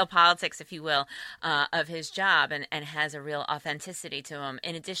retail politics, if you will, of his job and has a real authenticity to him,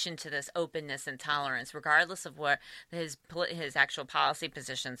 in addition to this openness and tolerance, regardless of what his actual policy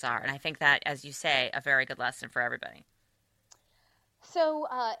positions are. And I think that, as you say, a very good lesson for everybody. So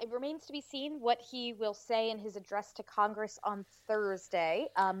it remains to be seen what he will say in his address to Congress on Thursday.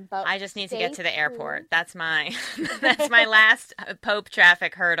 But I just need to get to the airport. That's my last Pope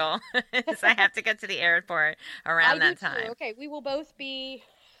traffic hurdle. Is I have to get to the airport around that time. Too. Okay, we will both be.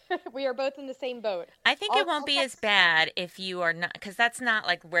 We are both in the same boat. I think it won't be as bad if you are not, because that's not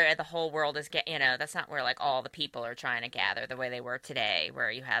like where the whole world is that's not where like all the people are trying to gather the way they were today,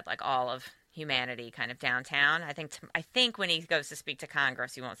 where you had like all of humanity kind of downtown. I think when he goes to speak to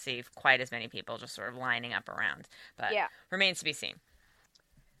Congress, you won't see quite as many people just sort of lining up around. But remains to be seen.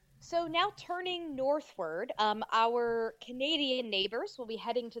 So now turning northward, our Canadian neighbors will be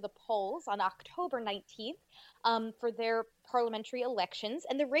heading to the polls on October 19th for their parliamentary elections.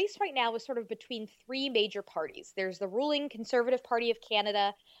 And the race right now is sort of between three major parties. There's the ruling Conservative Party of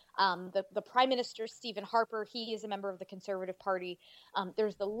Canada. The Prime Minister, Stephen Harper, he is a member of the Conservative Party.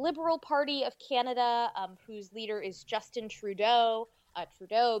 There's the Liberal Party of Canada, whose leader is Justin Trudeau.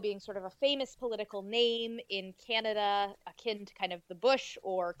 Trudeau being sort of a famous political name in Canada, akin to kind of the Bush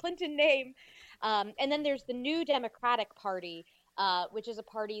or Clinton name. And then there's the New Democratic Party, which is a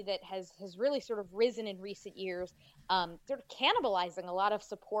party that has really sort of risen in recent years, sort of cannibalizing a lot of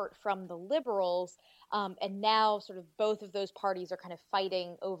support from the liberals. And now sort of both of those parties are kind of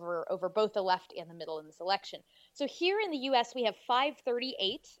fighting over both the left and the middle in this election. So here in the U.S., we have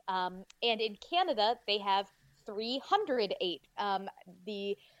 538, and in Canada, they have 308.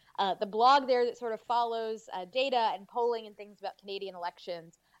 The blog there that sort of follows data and polling and things about Canadian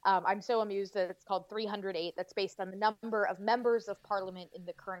elections, I'm so amused that it's called 308. That's based on the number of members of parliament in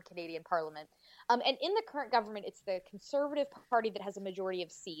the current Canadian parliament. And in the current government, it's the Conservative Party that has a majority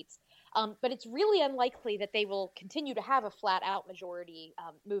of seats. But it's really unlikely that they will continue to have a flat-out majority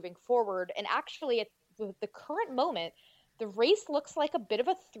moving forward. And actually, at the current moment, the race looks like a bit of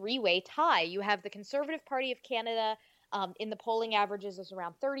a three-way tie. You have the Conservative Party of Canada in the polling averages is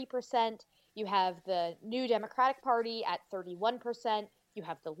around 30%. You have the New Democratic Party at 31%. You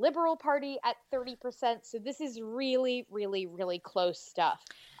have the Liberal Party at 30%. So this is really, really, really close stuff.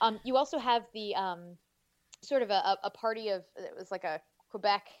 You also have the sort of a party of, it was like a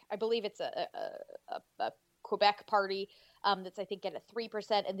Quebec, I believe it's a Quebec party that's, I think, at a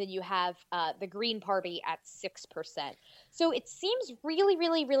 3%. And then you have the Green Party at 6%. So it seems really,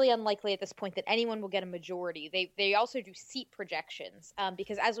 really, really unlikely at this point that anyone will get a majority. They also do seat projections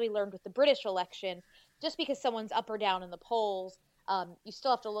because, as we learned with the British election, just because someone's up or down in the polls, you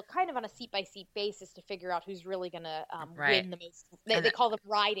still have to look kind of on a seat-by-seat basis to figure out who's really going to win the most. They call them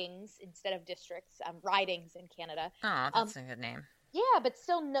ridings instead of districts, ridings in Canada. Oh, that's a good name. Yeah, but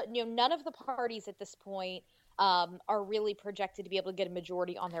still, none of the parties at this point are really projected to be able to get a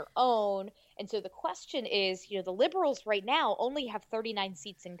majority on their own. And so the question is, the Liberals right now only have 39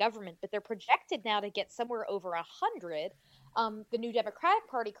 seats in government, but they're projected now to get somewhere over 100. The New Democratic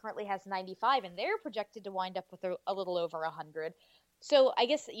Party currently has 95, and they're projected to wind up with a little over 100. So I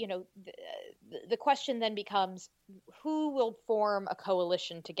guess, the question then becomes, who will form a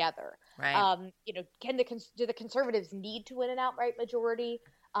coalition together? Right. Do the Conservatives need to win an outright majority?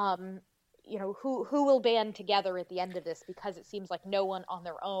 Who will band together at the end of this? Because it seems like no one on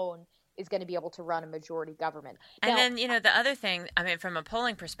their own is going to be able to run a majority government. And then, the other thing, from a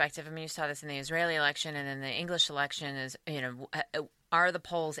polling perspective, you saw this in the Israeli election and in the English election is, are the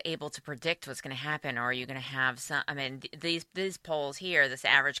polls able to predict what's going to happen, or are you going to have some? These polls here, this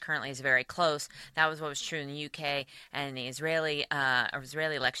average currently is very close. That was what was true in the UK, and the Israeli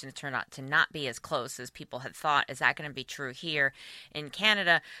election turned out to not be as close as people had thought. Is that going to be true here in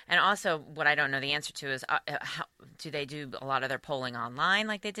Canada? And also, what I don't know the answer to is, how do they do a lot of their polling online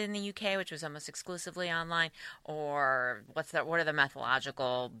like they did in the UK, which was almost exclusively online, or what are the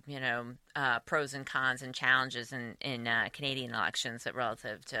methodological, pros and cons and challenges in Canadian elections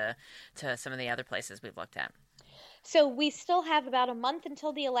relative to some of the other places we've looked at? So we still have about a month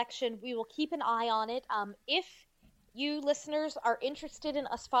until the election. We will keep an eye on it. If you listeners are interested in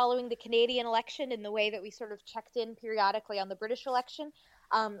us following the Canadian election in the way that we sort of checked in periodically on the British election,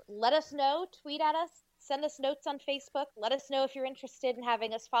 let us know, tweet at us, send us notes on Facebook. Let us know if you're interested in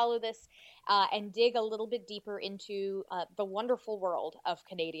having us follow this and dig a little bit deeper into the wonderful world of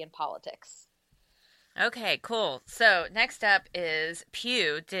Canadian politics. Okay, cool. So next up is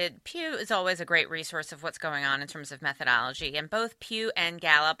Pew. Pew is always a great resource of what's going on in terms of methodology, and both Pew and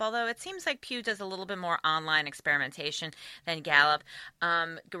Gallup, although it seems like Pew does a little bit more online experimentation than Gallup,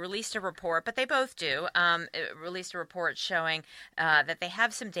 released a report, but they both do, released a report showing that they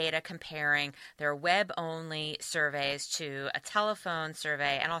have some data comparing their web-only surveys to a telephone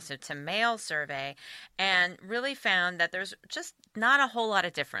survey and also to mail survey, and really found that there's just not a whole lot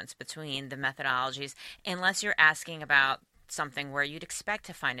of difference between the methodologies, unless you're asking about something where you'd expect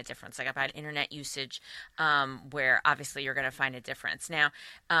to find a difference, like about internet usage, where obviously you're going to find a difference. Now,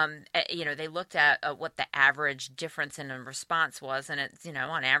 they looked at what the average difference in a response was, and it's,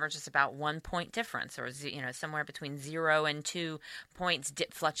 on average, it's about 1 point difference, or, somewhere between 0 and 2 points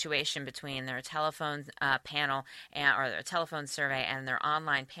fluctuation between their telephone panel or their telephone survey and their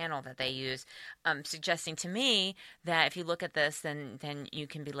online panel that they use, suggesting to me that if you look at this, then you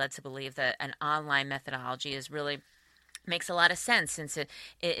can be led to believe that an online methodology makes a lot of sense, since it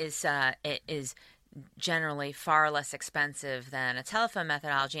is generally far less expensive than a telephone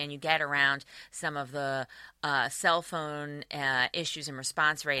methodology, and you get around some of the cell phone issues and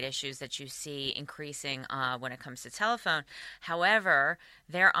response rate issues that you see increasing when it comes to telephone. However,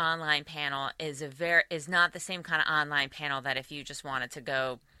 their online panel is not the same kind of online panel that if you just wanted to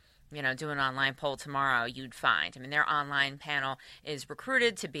go do an online poll tomorrow, you'd find. I mean, their online panel is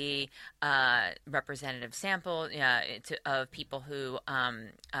recruited to be a representative sample of people who,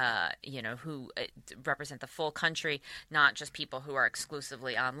 who represent the full country, not just people who are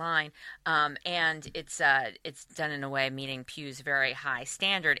exclusively online. And it's done in a way meeting Pew's very high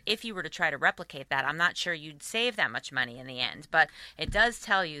standard. If you were to try to replicate that, I'm not sure you'd save that much money in the end. But it does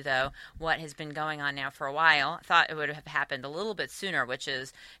tell you, though, what has been going on now for a while. I thought it would have happened a little bit sooner, which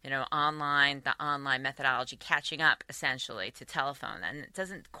is, the online methodology catching up essentially to telephone. And it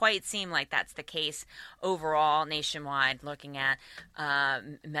doesn't quite seem like that's the case overall nationwide, looking at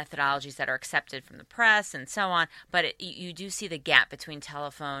methodologies that are accepted from the press and so on. But you do see the gap between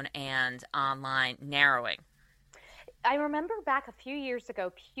telephone and online narrowing. I remember back a few years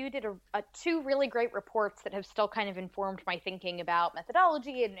ago, Pew did two really great reports that have still kind of informed my thinking about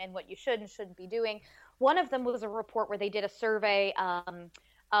methodology and what you should and shouldn't be doing. One of them was a report where they did a survey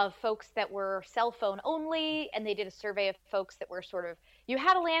of folks that were cell phone only, and they did a survey of folks that were sort of, you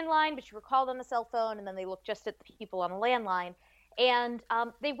had a landline, but you were called on the cell phone, and then they looked just at the people on the landline. And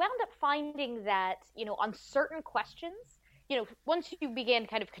they wound up finding that, on certain questions, once you began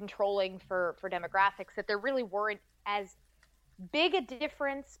kind of controlling for demographics, that there really weren't as big a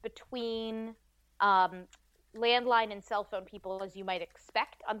difference between landline and cell phone people as you might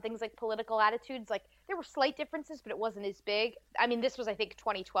expect on things like political attitudes. Like, there were slight differences, but it wasn't as big. I mean, this was, I think,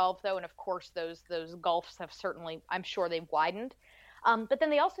 2012, though, and of course those gulfs have certainly, I'm sure they've widened. But then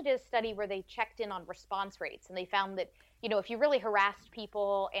they also did a study where they checked in on response rates, and they found that, if you really harassed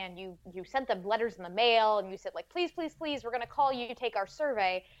people and you sent them letters in the mail and you said, like, please, please, please, we're going to call you, take our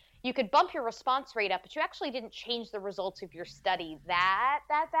survey, you could bump your response rate up, but you actually didn't change the results of your study that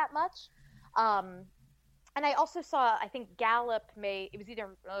much. And I also saw, I think Gallup it was either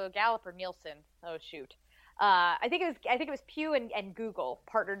Gallup or Nielsen. Oh, shoot. I think it was Pew and Google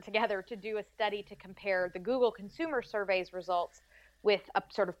partnered together to do a study to compare the Google consumer surveys results with a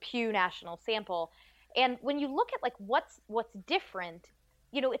sort of Pew national sample. And when you look at like what's different,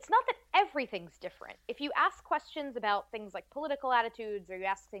 it's not that everything's different. If you ask questions about things like political attitudes, or you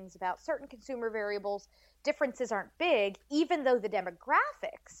ask things about certain consumer variables, differences aren't big, even though the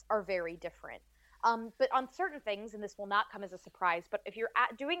demographics are very different. But on certain things, and this will not come as a surprise, but if you're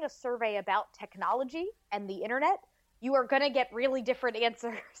doing a survey about technology and the internet, you are going to get really different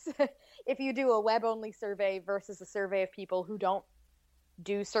answers if you do a web-only survey versus a survey of people who don't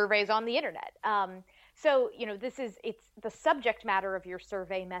do surveys on the internet. So, it's the subject matter of your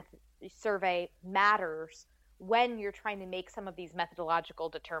survey matters when you're trying to make some of these methodological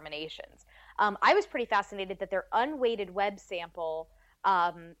determinations. I was pretty fascinated that their unweighted web sample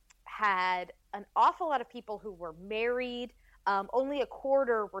had an awful lot of people who were married. Only a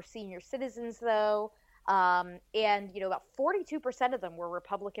quarter were senior citizens, though. And, about 42% of them were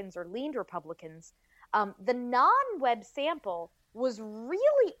Republicans or leaned Republicans. The non-web sample was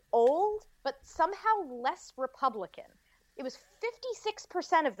really old, but somehow less Republican. It was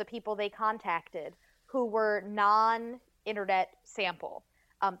 56% of the people they contacted who were non-internet sample.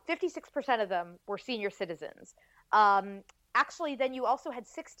 56% of them were senior citizens. Actually, then you also had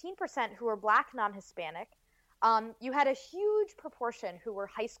 16% who were Black, non-Hispanic. You had a huge proportion who were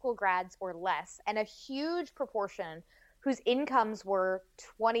high school grads or less, and a huge proportion whose incomes were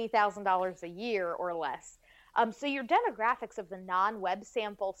 $20,000 a year or less. So your demographics of the non-web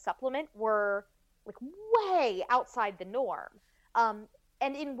sample supplement were like way outside the norm.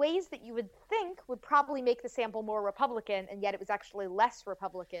 And in ways that you would think would probably make the sample more Republican, and yet it was actually less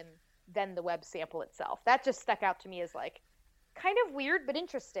Republican than the web sample itself. That just stuck out to me as like kind of weird but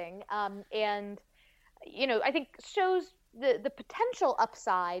interesting. And, I think shows the potential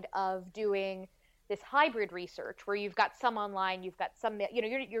upside of doing this hybrid research where you've got some online, you've got some,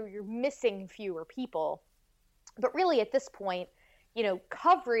 you're missing fewer people. But really, at this point,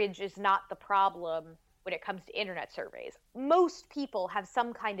 coverage is not the problem when it comes to internet surveys. Most people have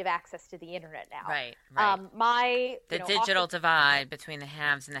some kind of access to the internet now. Right. The digital divide between the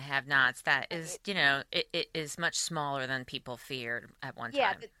haves and the have-nots, that is, it is much smaller than people feared at one time.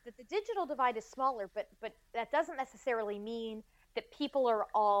 Yeah, the digital divide is smaller, but that doesn't necessarily mean that people are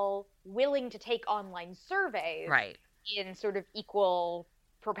all willing to take online surveys in sort of equal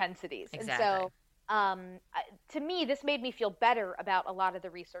propensities. Exactly. And so, to me, this made me feel better about a lot of the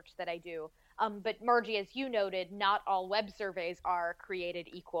research that I do. But Margie, as you noted, not all web surveys are created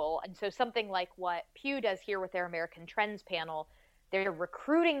equal. And so something like what Pew does here with their American Trends panel, they're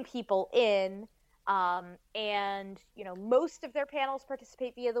recruiting people in, and, most of their panels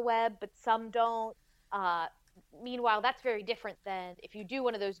participate via the web, but some don't. Meanwhile, that's very different than if you do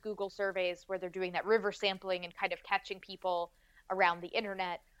one of those Google surveys where they're doing that river sampling and kind of catching people around the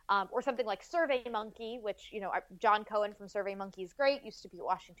internet. or something like SurveyMonkey, which, John Cohen from SurveyMonkey is great, used to be at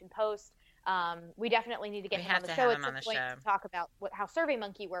Washington Post. We definitely need to get him on the show at some point to talk about how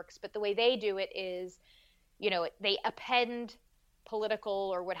SurveyMonkey works. But the way they do it is, they append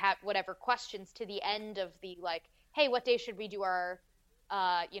political or whatever questions to the end of the, like, hey, what day should we do our,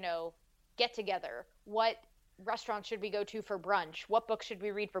 get together? What restaurant should we go to for brunch? What book should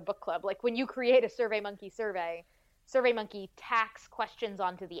we read for book club? Like, when you create a SurveyMonkey survey, SurveyMonkey tacks questions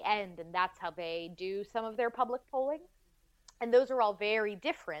onto the end, and that's how they do some of their public polling. And those are all very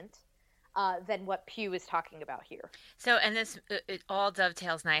different than what Pew is talking about here. So, and this, it all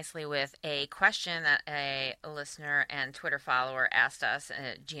dovetails nicely with a question that a listener and Twitter follower asked us.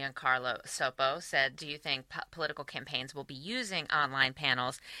 Giancarlo Sopo said, do you think political campaigns will be using online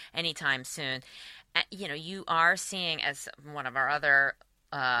panels anytime soon? You are seeing, as one of our other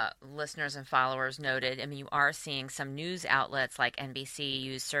listeners and followers noted, you are seeing some news outlets like NBC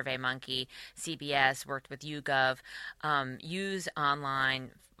use SurveyMonkey, CBS worked with YouGov, use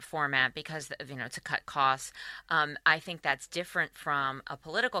online format because, to cut costs. I think that's different from a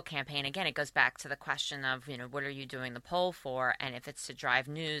political campaign. Again, it goes back to the question of, what are you doing the poll for? And if it's to drive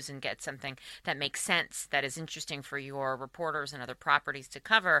news and get something that makes sense, that is interesting for your reporters and other properties to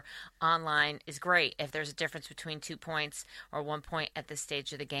cover, online is great. If there's a difference between 2 points or 1 point at this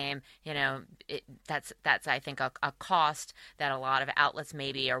stage of the game, that's I think a cost that a lot of outlets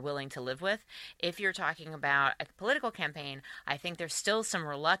maybe are willing to live with. If you're talking about a political campaign, I think there's still some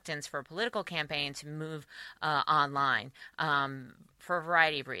reluctance for a political campaign to move online for a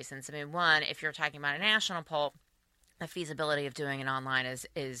variety of reasons. One, if you're talking about a national poll, the feasibility of doing it online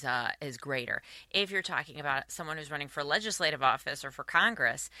is greater. If you're talking about someone who's running for legislative office or for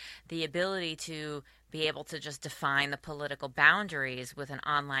Congress, the ability to be able to just define the political boundaries with an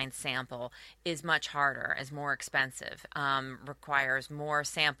online sample is much harder, is more expensive, requires more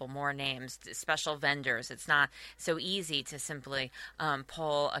sample, more names, special vendors. It's not so easy to simply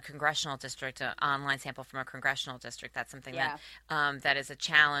pull a congressional district, an online sample from a congressional district. That's something that is a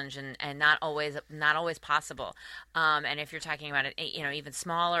challenge and not always possible. And if you're talking about it, even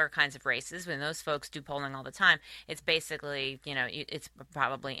smaller kinds of races, when those folks do polling all the time, it's basically, it's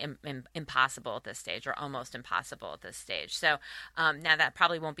probably impossible at this stage, or almost impossible at this stage. So now that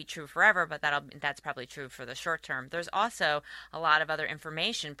probably won't be true forever, but that's probably true for the short term. There's also a lot of other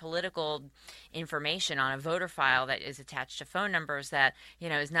information, political information on a voter file that is attached to phone numbers that,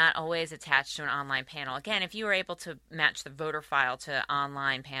 is not always attached to an online panel. Again, if you were able to match the voter file to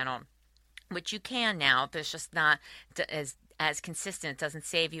online panel, which you can now, but it's just not as consistent, doesn't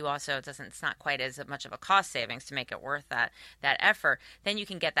save you also, it's not quite as much of a cost savings to make it worth that effort, then you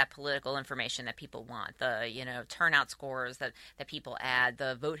can get that political information that people want, the turnout scores that people add,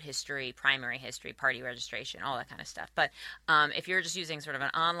 the vote history, primary history, party registration, all that kind of stuff. But if you're just using sort of an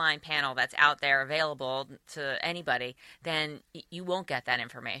online panel that's out there available to anybody, then you won't get that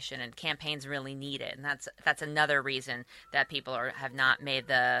information, and campaigns really need it, and that's another reason that people have not made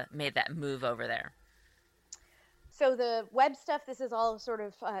that move over there. So the web stuff, this is all sort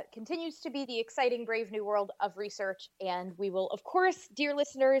of continues to be the exciting, brave new world of research. And we will, of course, dear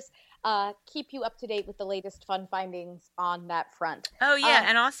listeners, keep you up to date with the latest fun findings on that front. Oh, yeah.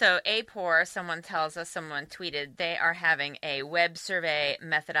 And also, APOR, someone tweeted, they are having a web survey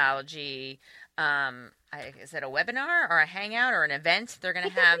methodology. Is it a webinar or a hangout or an event? They're going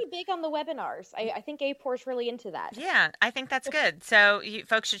to have. They're pretty big on the webinars. I think APOR's really into that. Yeah, I think that's good. So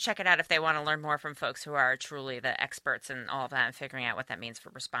folks should check it out if they want to learn more from folks who are truly the experts in all of that and figuring out what that means for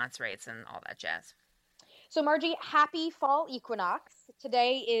response rates and all that jazz. So, Margie, happy fall equinox.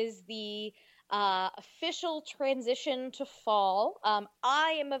 Today is the official transition to fall.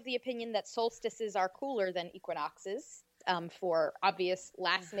 I am of the opinion that solstices are cooler than equinoxes. For obvious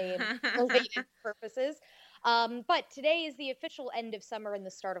last name related purposes. But today is the official end of summer and the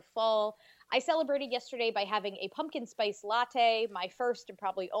start of fall. I celebrated yesterday by having a pumpkin spice latte, my first and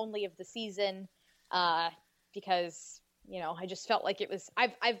probably only of the season, because, I just felt like it was,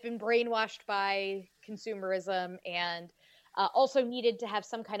 I've been brainwashed by consumerism and also needed to have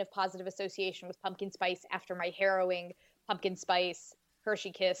some kind of positive association with pumpkin spice after my harrowing pumpkin spice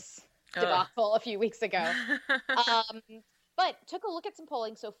Hershey Kiss debacle a few weeks ago. But took a look at some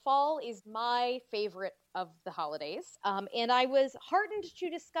polling. So fall is my favorite of the holidays. And I was heartened to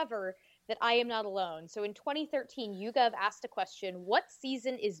discover that I am not alone. So in 2013, YouGov asked a question, what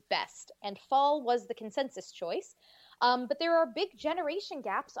season is best? And fall was the consensus choice. But there are big generation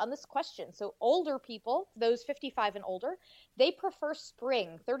gaps on this question. So older people, those 55 and older, they prefer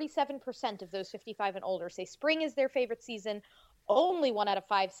spring. 37% of those 55 and older say spring is their favorite season. Only 1 out of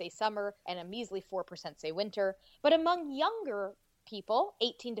 5 say summer, and a measly 4% say winter. But among younger people,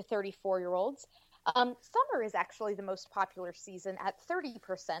 18 to 34-year-olds. Summer is actually the most popular season at 30%,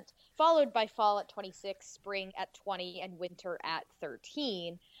 followed by fall at 26, spring at 20, and winter at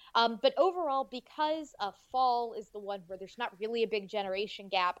 13. But overall, because fall is the one where there's not really a big generation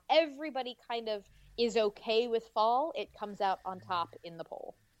gap, everybody kind of is okay with fall. It comes out on top in the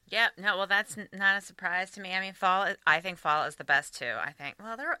poll. Yeah, no, well, that's not a surprise to me. I mean, I think fall is the best too. I think,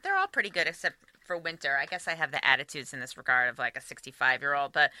 well, they're all pretty good except for winter. I guess I have the attitudes in this regard of like a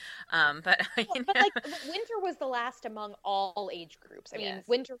 65-year-old, but but like winter was the last among all age groups. I mean,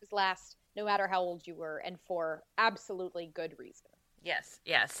 winter was last no matter how old you were, and for absolutely good reason. Yes.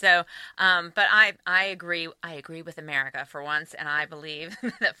 So, but I agree. I agree with America for once, and I believe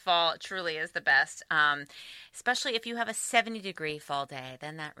that fall truly is the best. Especially if you have a 70-degree fall day,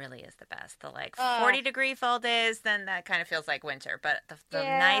 then that really is the best. The 40-degree fall days, then that kind of feels like winter. But the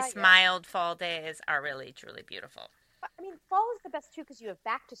nice, mild fall days are really, truly beautiful. I mean, fall is the best too because you have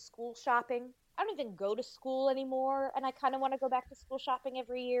back to school shopping. I don't even go to school anymore, and I kind of want to go back to school shopping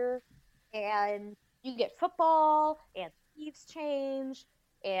every year. And you get football and leaves change,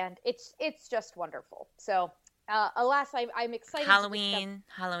 and it's just wonderful. So alas, I'm excited.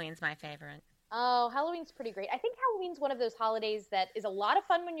 Halloween's my favorite. Oh, Halloween's pretty great. I think Halloween's one of those holidays that is a lot of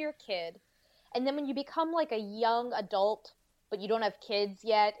fun when you're a kid, and then when you become like a young adult but you don't have kids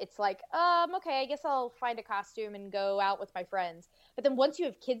yet, it's like, okay, I guess I'll find a costume and go out with my friends. But then once you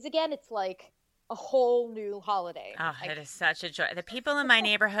have kids again, it's like a whole new holiday. Oh, it is such a joy. The people in my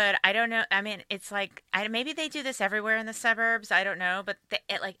neighborhood, I don't know. I mean, it's like, maybe they do this everywhere in the suburbs. I don't know. But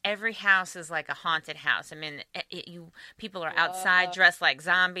like every house is like a haunted house. I mean, people are outside dressed like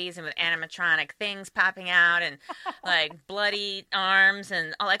zombies and with animatronic things popping out and like bloody arms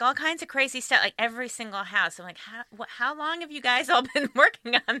and like all kinds of crazy stuff. Like every single house. I'm like, how long have you guys all been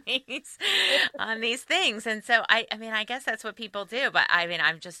working on these things? And so I mean, I guess that's what people do. But I mean,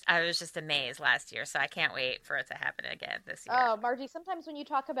 I was just amazed last year, so I can't wait for it to happen again this year. Oh, Margie, sometimes when you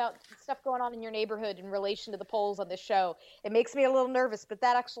talk about stuff going on in your neighborhood in relation to the polls on this show, it makes me a little nervous, but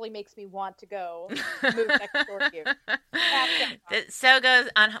that actually makes me want to go move next door to you. So goes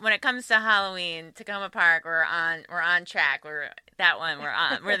on when it comes to Halloween, Tacoma Park, we're on track. We're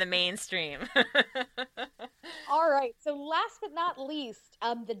on. We're the mainstream. All right. So last but not least,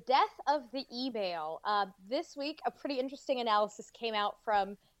 the death of the email. This week, a pretty interesting analysis came out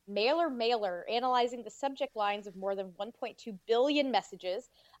from Mailer, analyzing the subject lines of more than 1.2 billion messages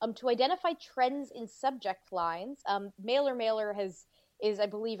to identify trends in subject lines. Mailer is, I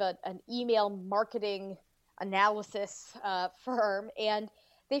believe, an email marketing analysis firm, and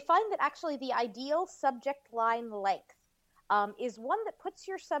they find that actually the ideal subject line length is one that puts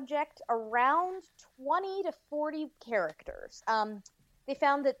your subject around 20 to 40 characters. They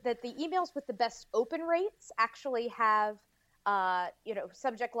found that the emails with the best open rates actually have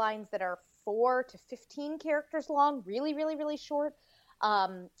subject lines that are 4 to 15 characters long, really, really, really short.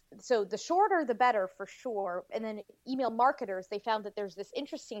 So the shorter, the better for sure. And then email marketers, they found that there's this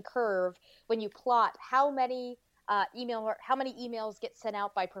interesting curve when you plot how many emails get sent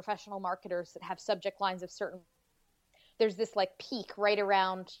out by professional marketers that have subject lines of certain. There's this like peak right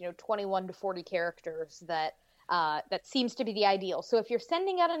around 21 to 40 characters that seems to be the ideal. So if you're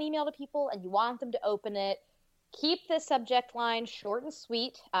sending out an email to people and you want them to open it, keep the subject line short and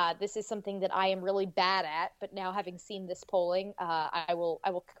sweet. This is something that I am really bad at, but now having seen this polling, I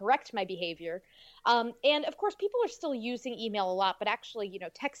will correct my behavior. And of course, people are still using email a lot, but actually,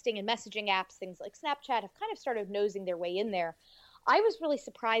 texting and messaging apps, things like Snapchat, have kind of started nosing their way in there. I was really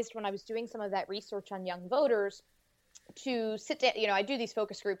surprised when I was doing some of that research on young voters to sit down. I do these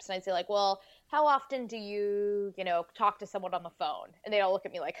focus groups and I'd say like, well, how often do you, talk to someone on the phone? And they'd all look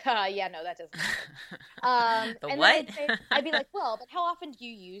at me like, yeah, no, that doesn't happen. The and what? Then I'd be like, well, but how often do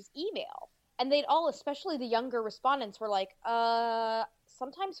you use email? And they'd all, especially the younger respondents, were like,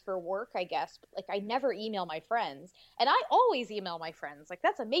 sometimes for work, I guess. But, like, I never email my friends. And I always email my friends. Like,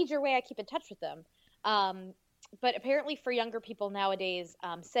 that's a major way I keep in touch with them. But apparently for younger people nowadays,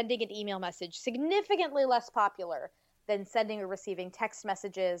 sending an email message significantly less popular than sending or receiving text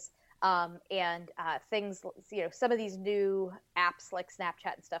messages. And things, some of these new apps like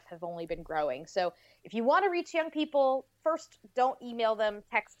Snapchat and stuff have only been growing. So if you want to reach young people, first, don't email them,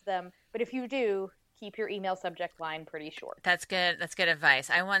 text them. But if you do, keep your email subject line pretty short. That's good. That's good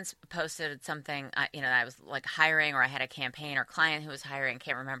advice. I once posted something, I was like hiring, or I had a campaign or client who was hiring,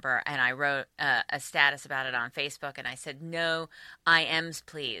 can't remember, and I wrote a status about it on Facebook, and I said, no IMs,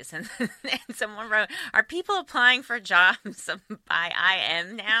 please. And, and someone wrote, are people applying for jobs by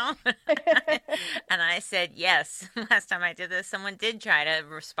IM now? And I said, yes. Last time I did this, someone did try to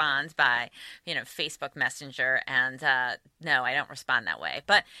respond by, Facebook Messenger, and no, I don't respond that way.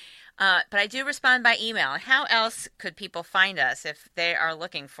 But I do respond by email. How else could people find us if they are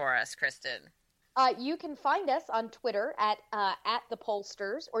looking for us, Kristen? You can find us on Twitter at the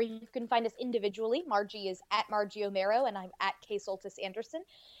Pollsters, or you can find us individually. Margie is at Margie O'Maro, and I'm at K. Soltis Anderson.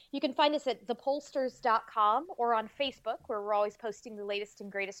 You can find us at thepollsters.com or on Facebook, where we're always posting the latest and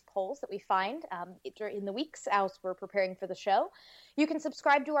greatest polls that we find in the weeks as we're preparing for the show. You can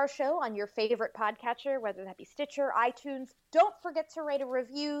subscribe to our show on your favorite podcatcher, whether that be Stitcher, iTunes. Don't forget to write a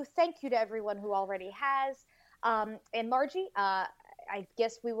review. Thank you to everyone who already has. And Margie, I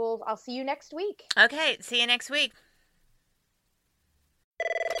guess I'll see you next week. Okay, see you next week.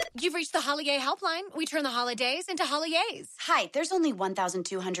 You've reached the Holiday Helpline. We turn the holidays into holidays. Hi, there's only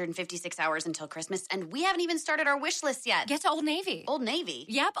 1,256 hours until Christmas, and we haven't even started our wish list yet. Get to Old Navy. Old Navy?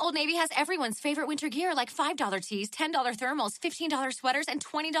 Yep, Old Navy has everyone's favorite winter gear, like $5 tees, $10 thermals, $15 sweaters, and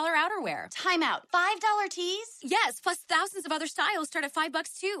 $20 outerwear. Time out. $5 tees? Yes, plus thousands of other styles start at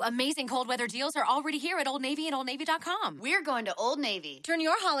 $5 too. Amazing cold weather deals are already here at Old Navy and OldNavy.com. We're going to Old Navy. Turn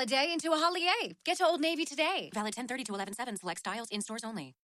your holiday into a holiday. Get to Old Navy today. Valid 10/30 to 11/7. Select styles in stores only.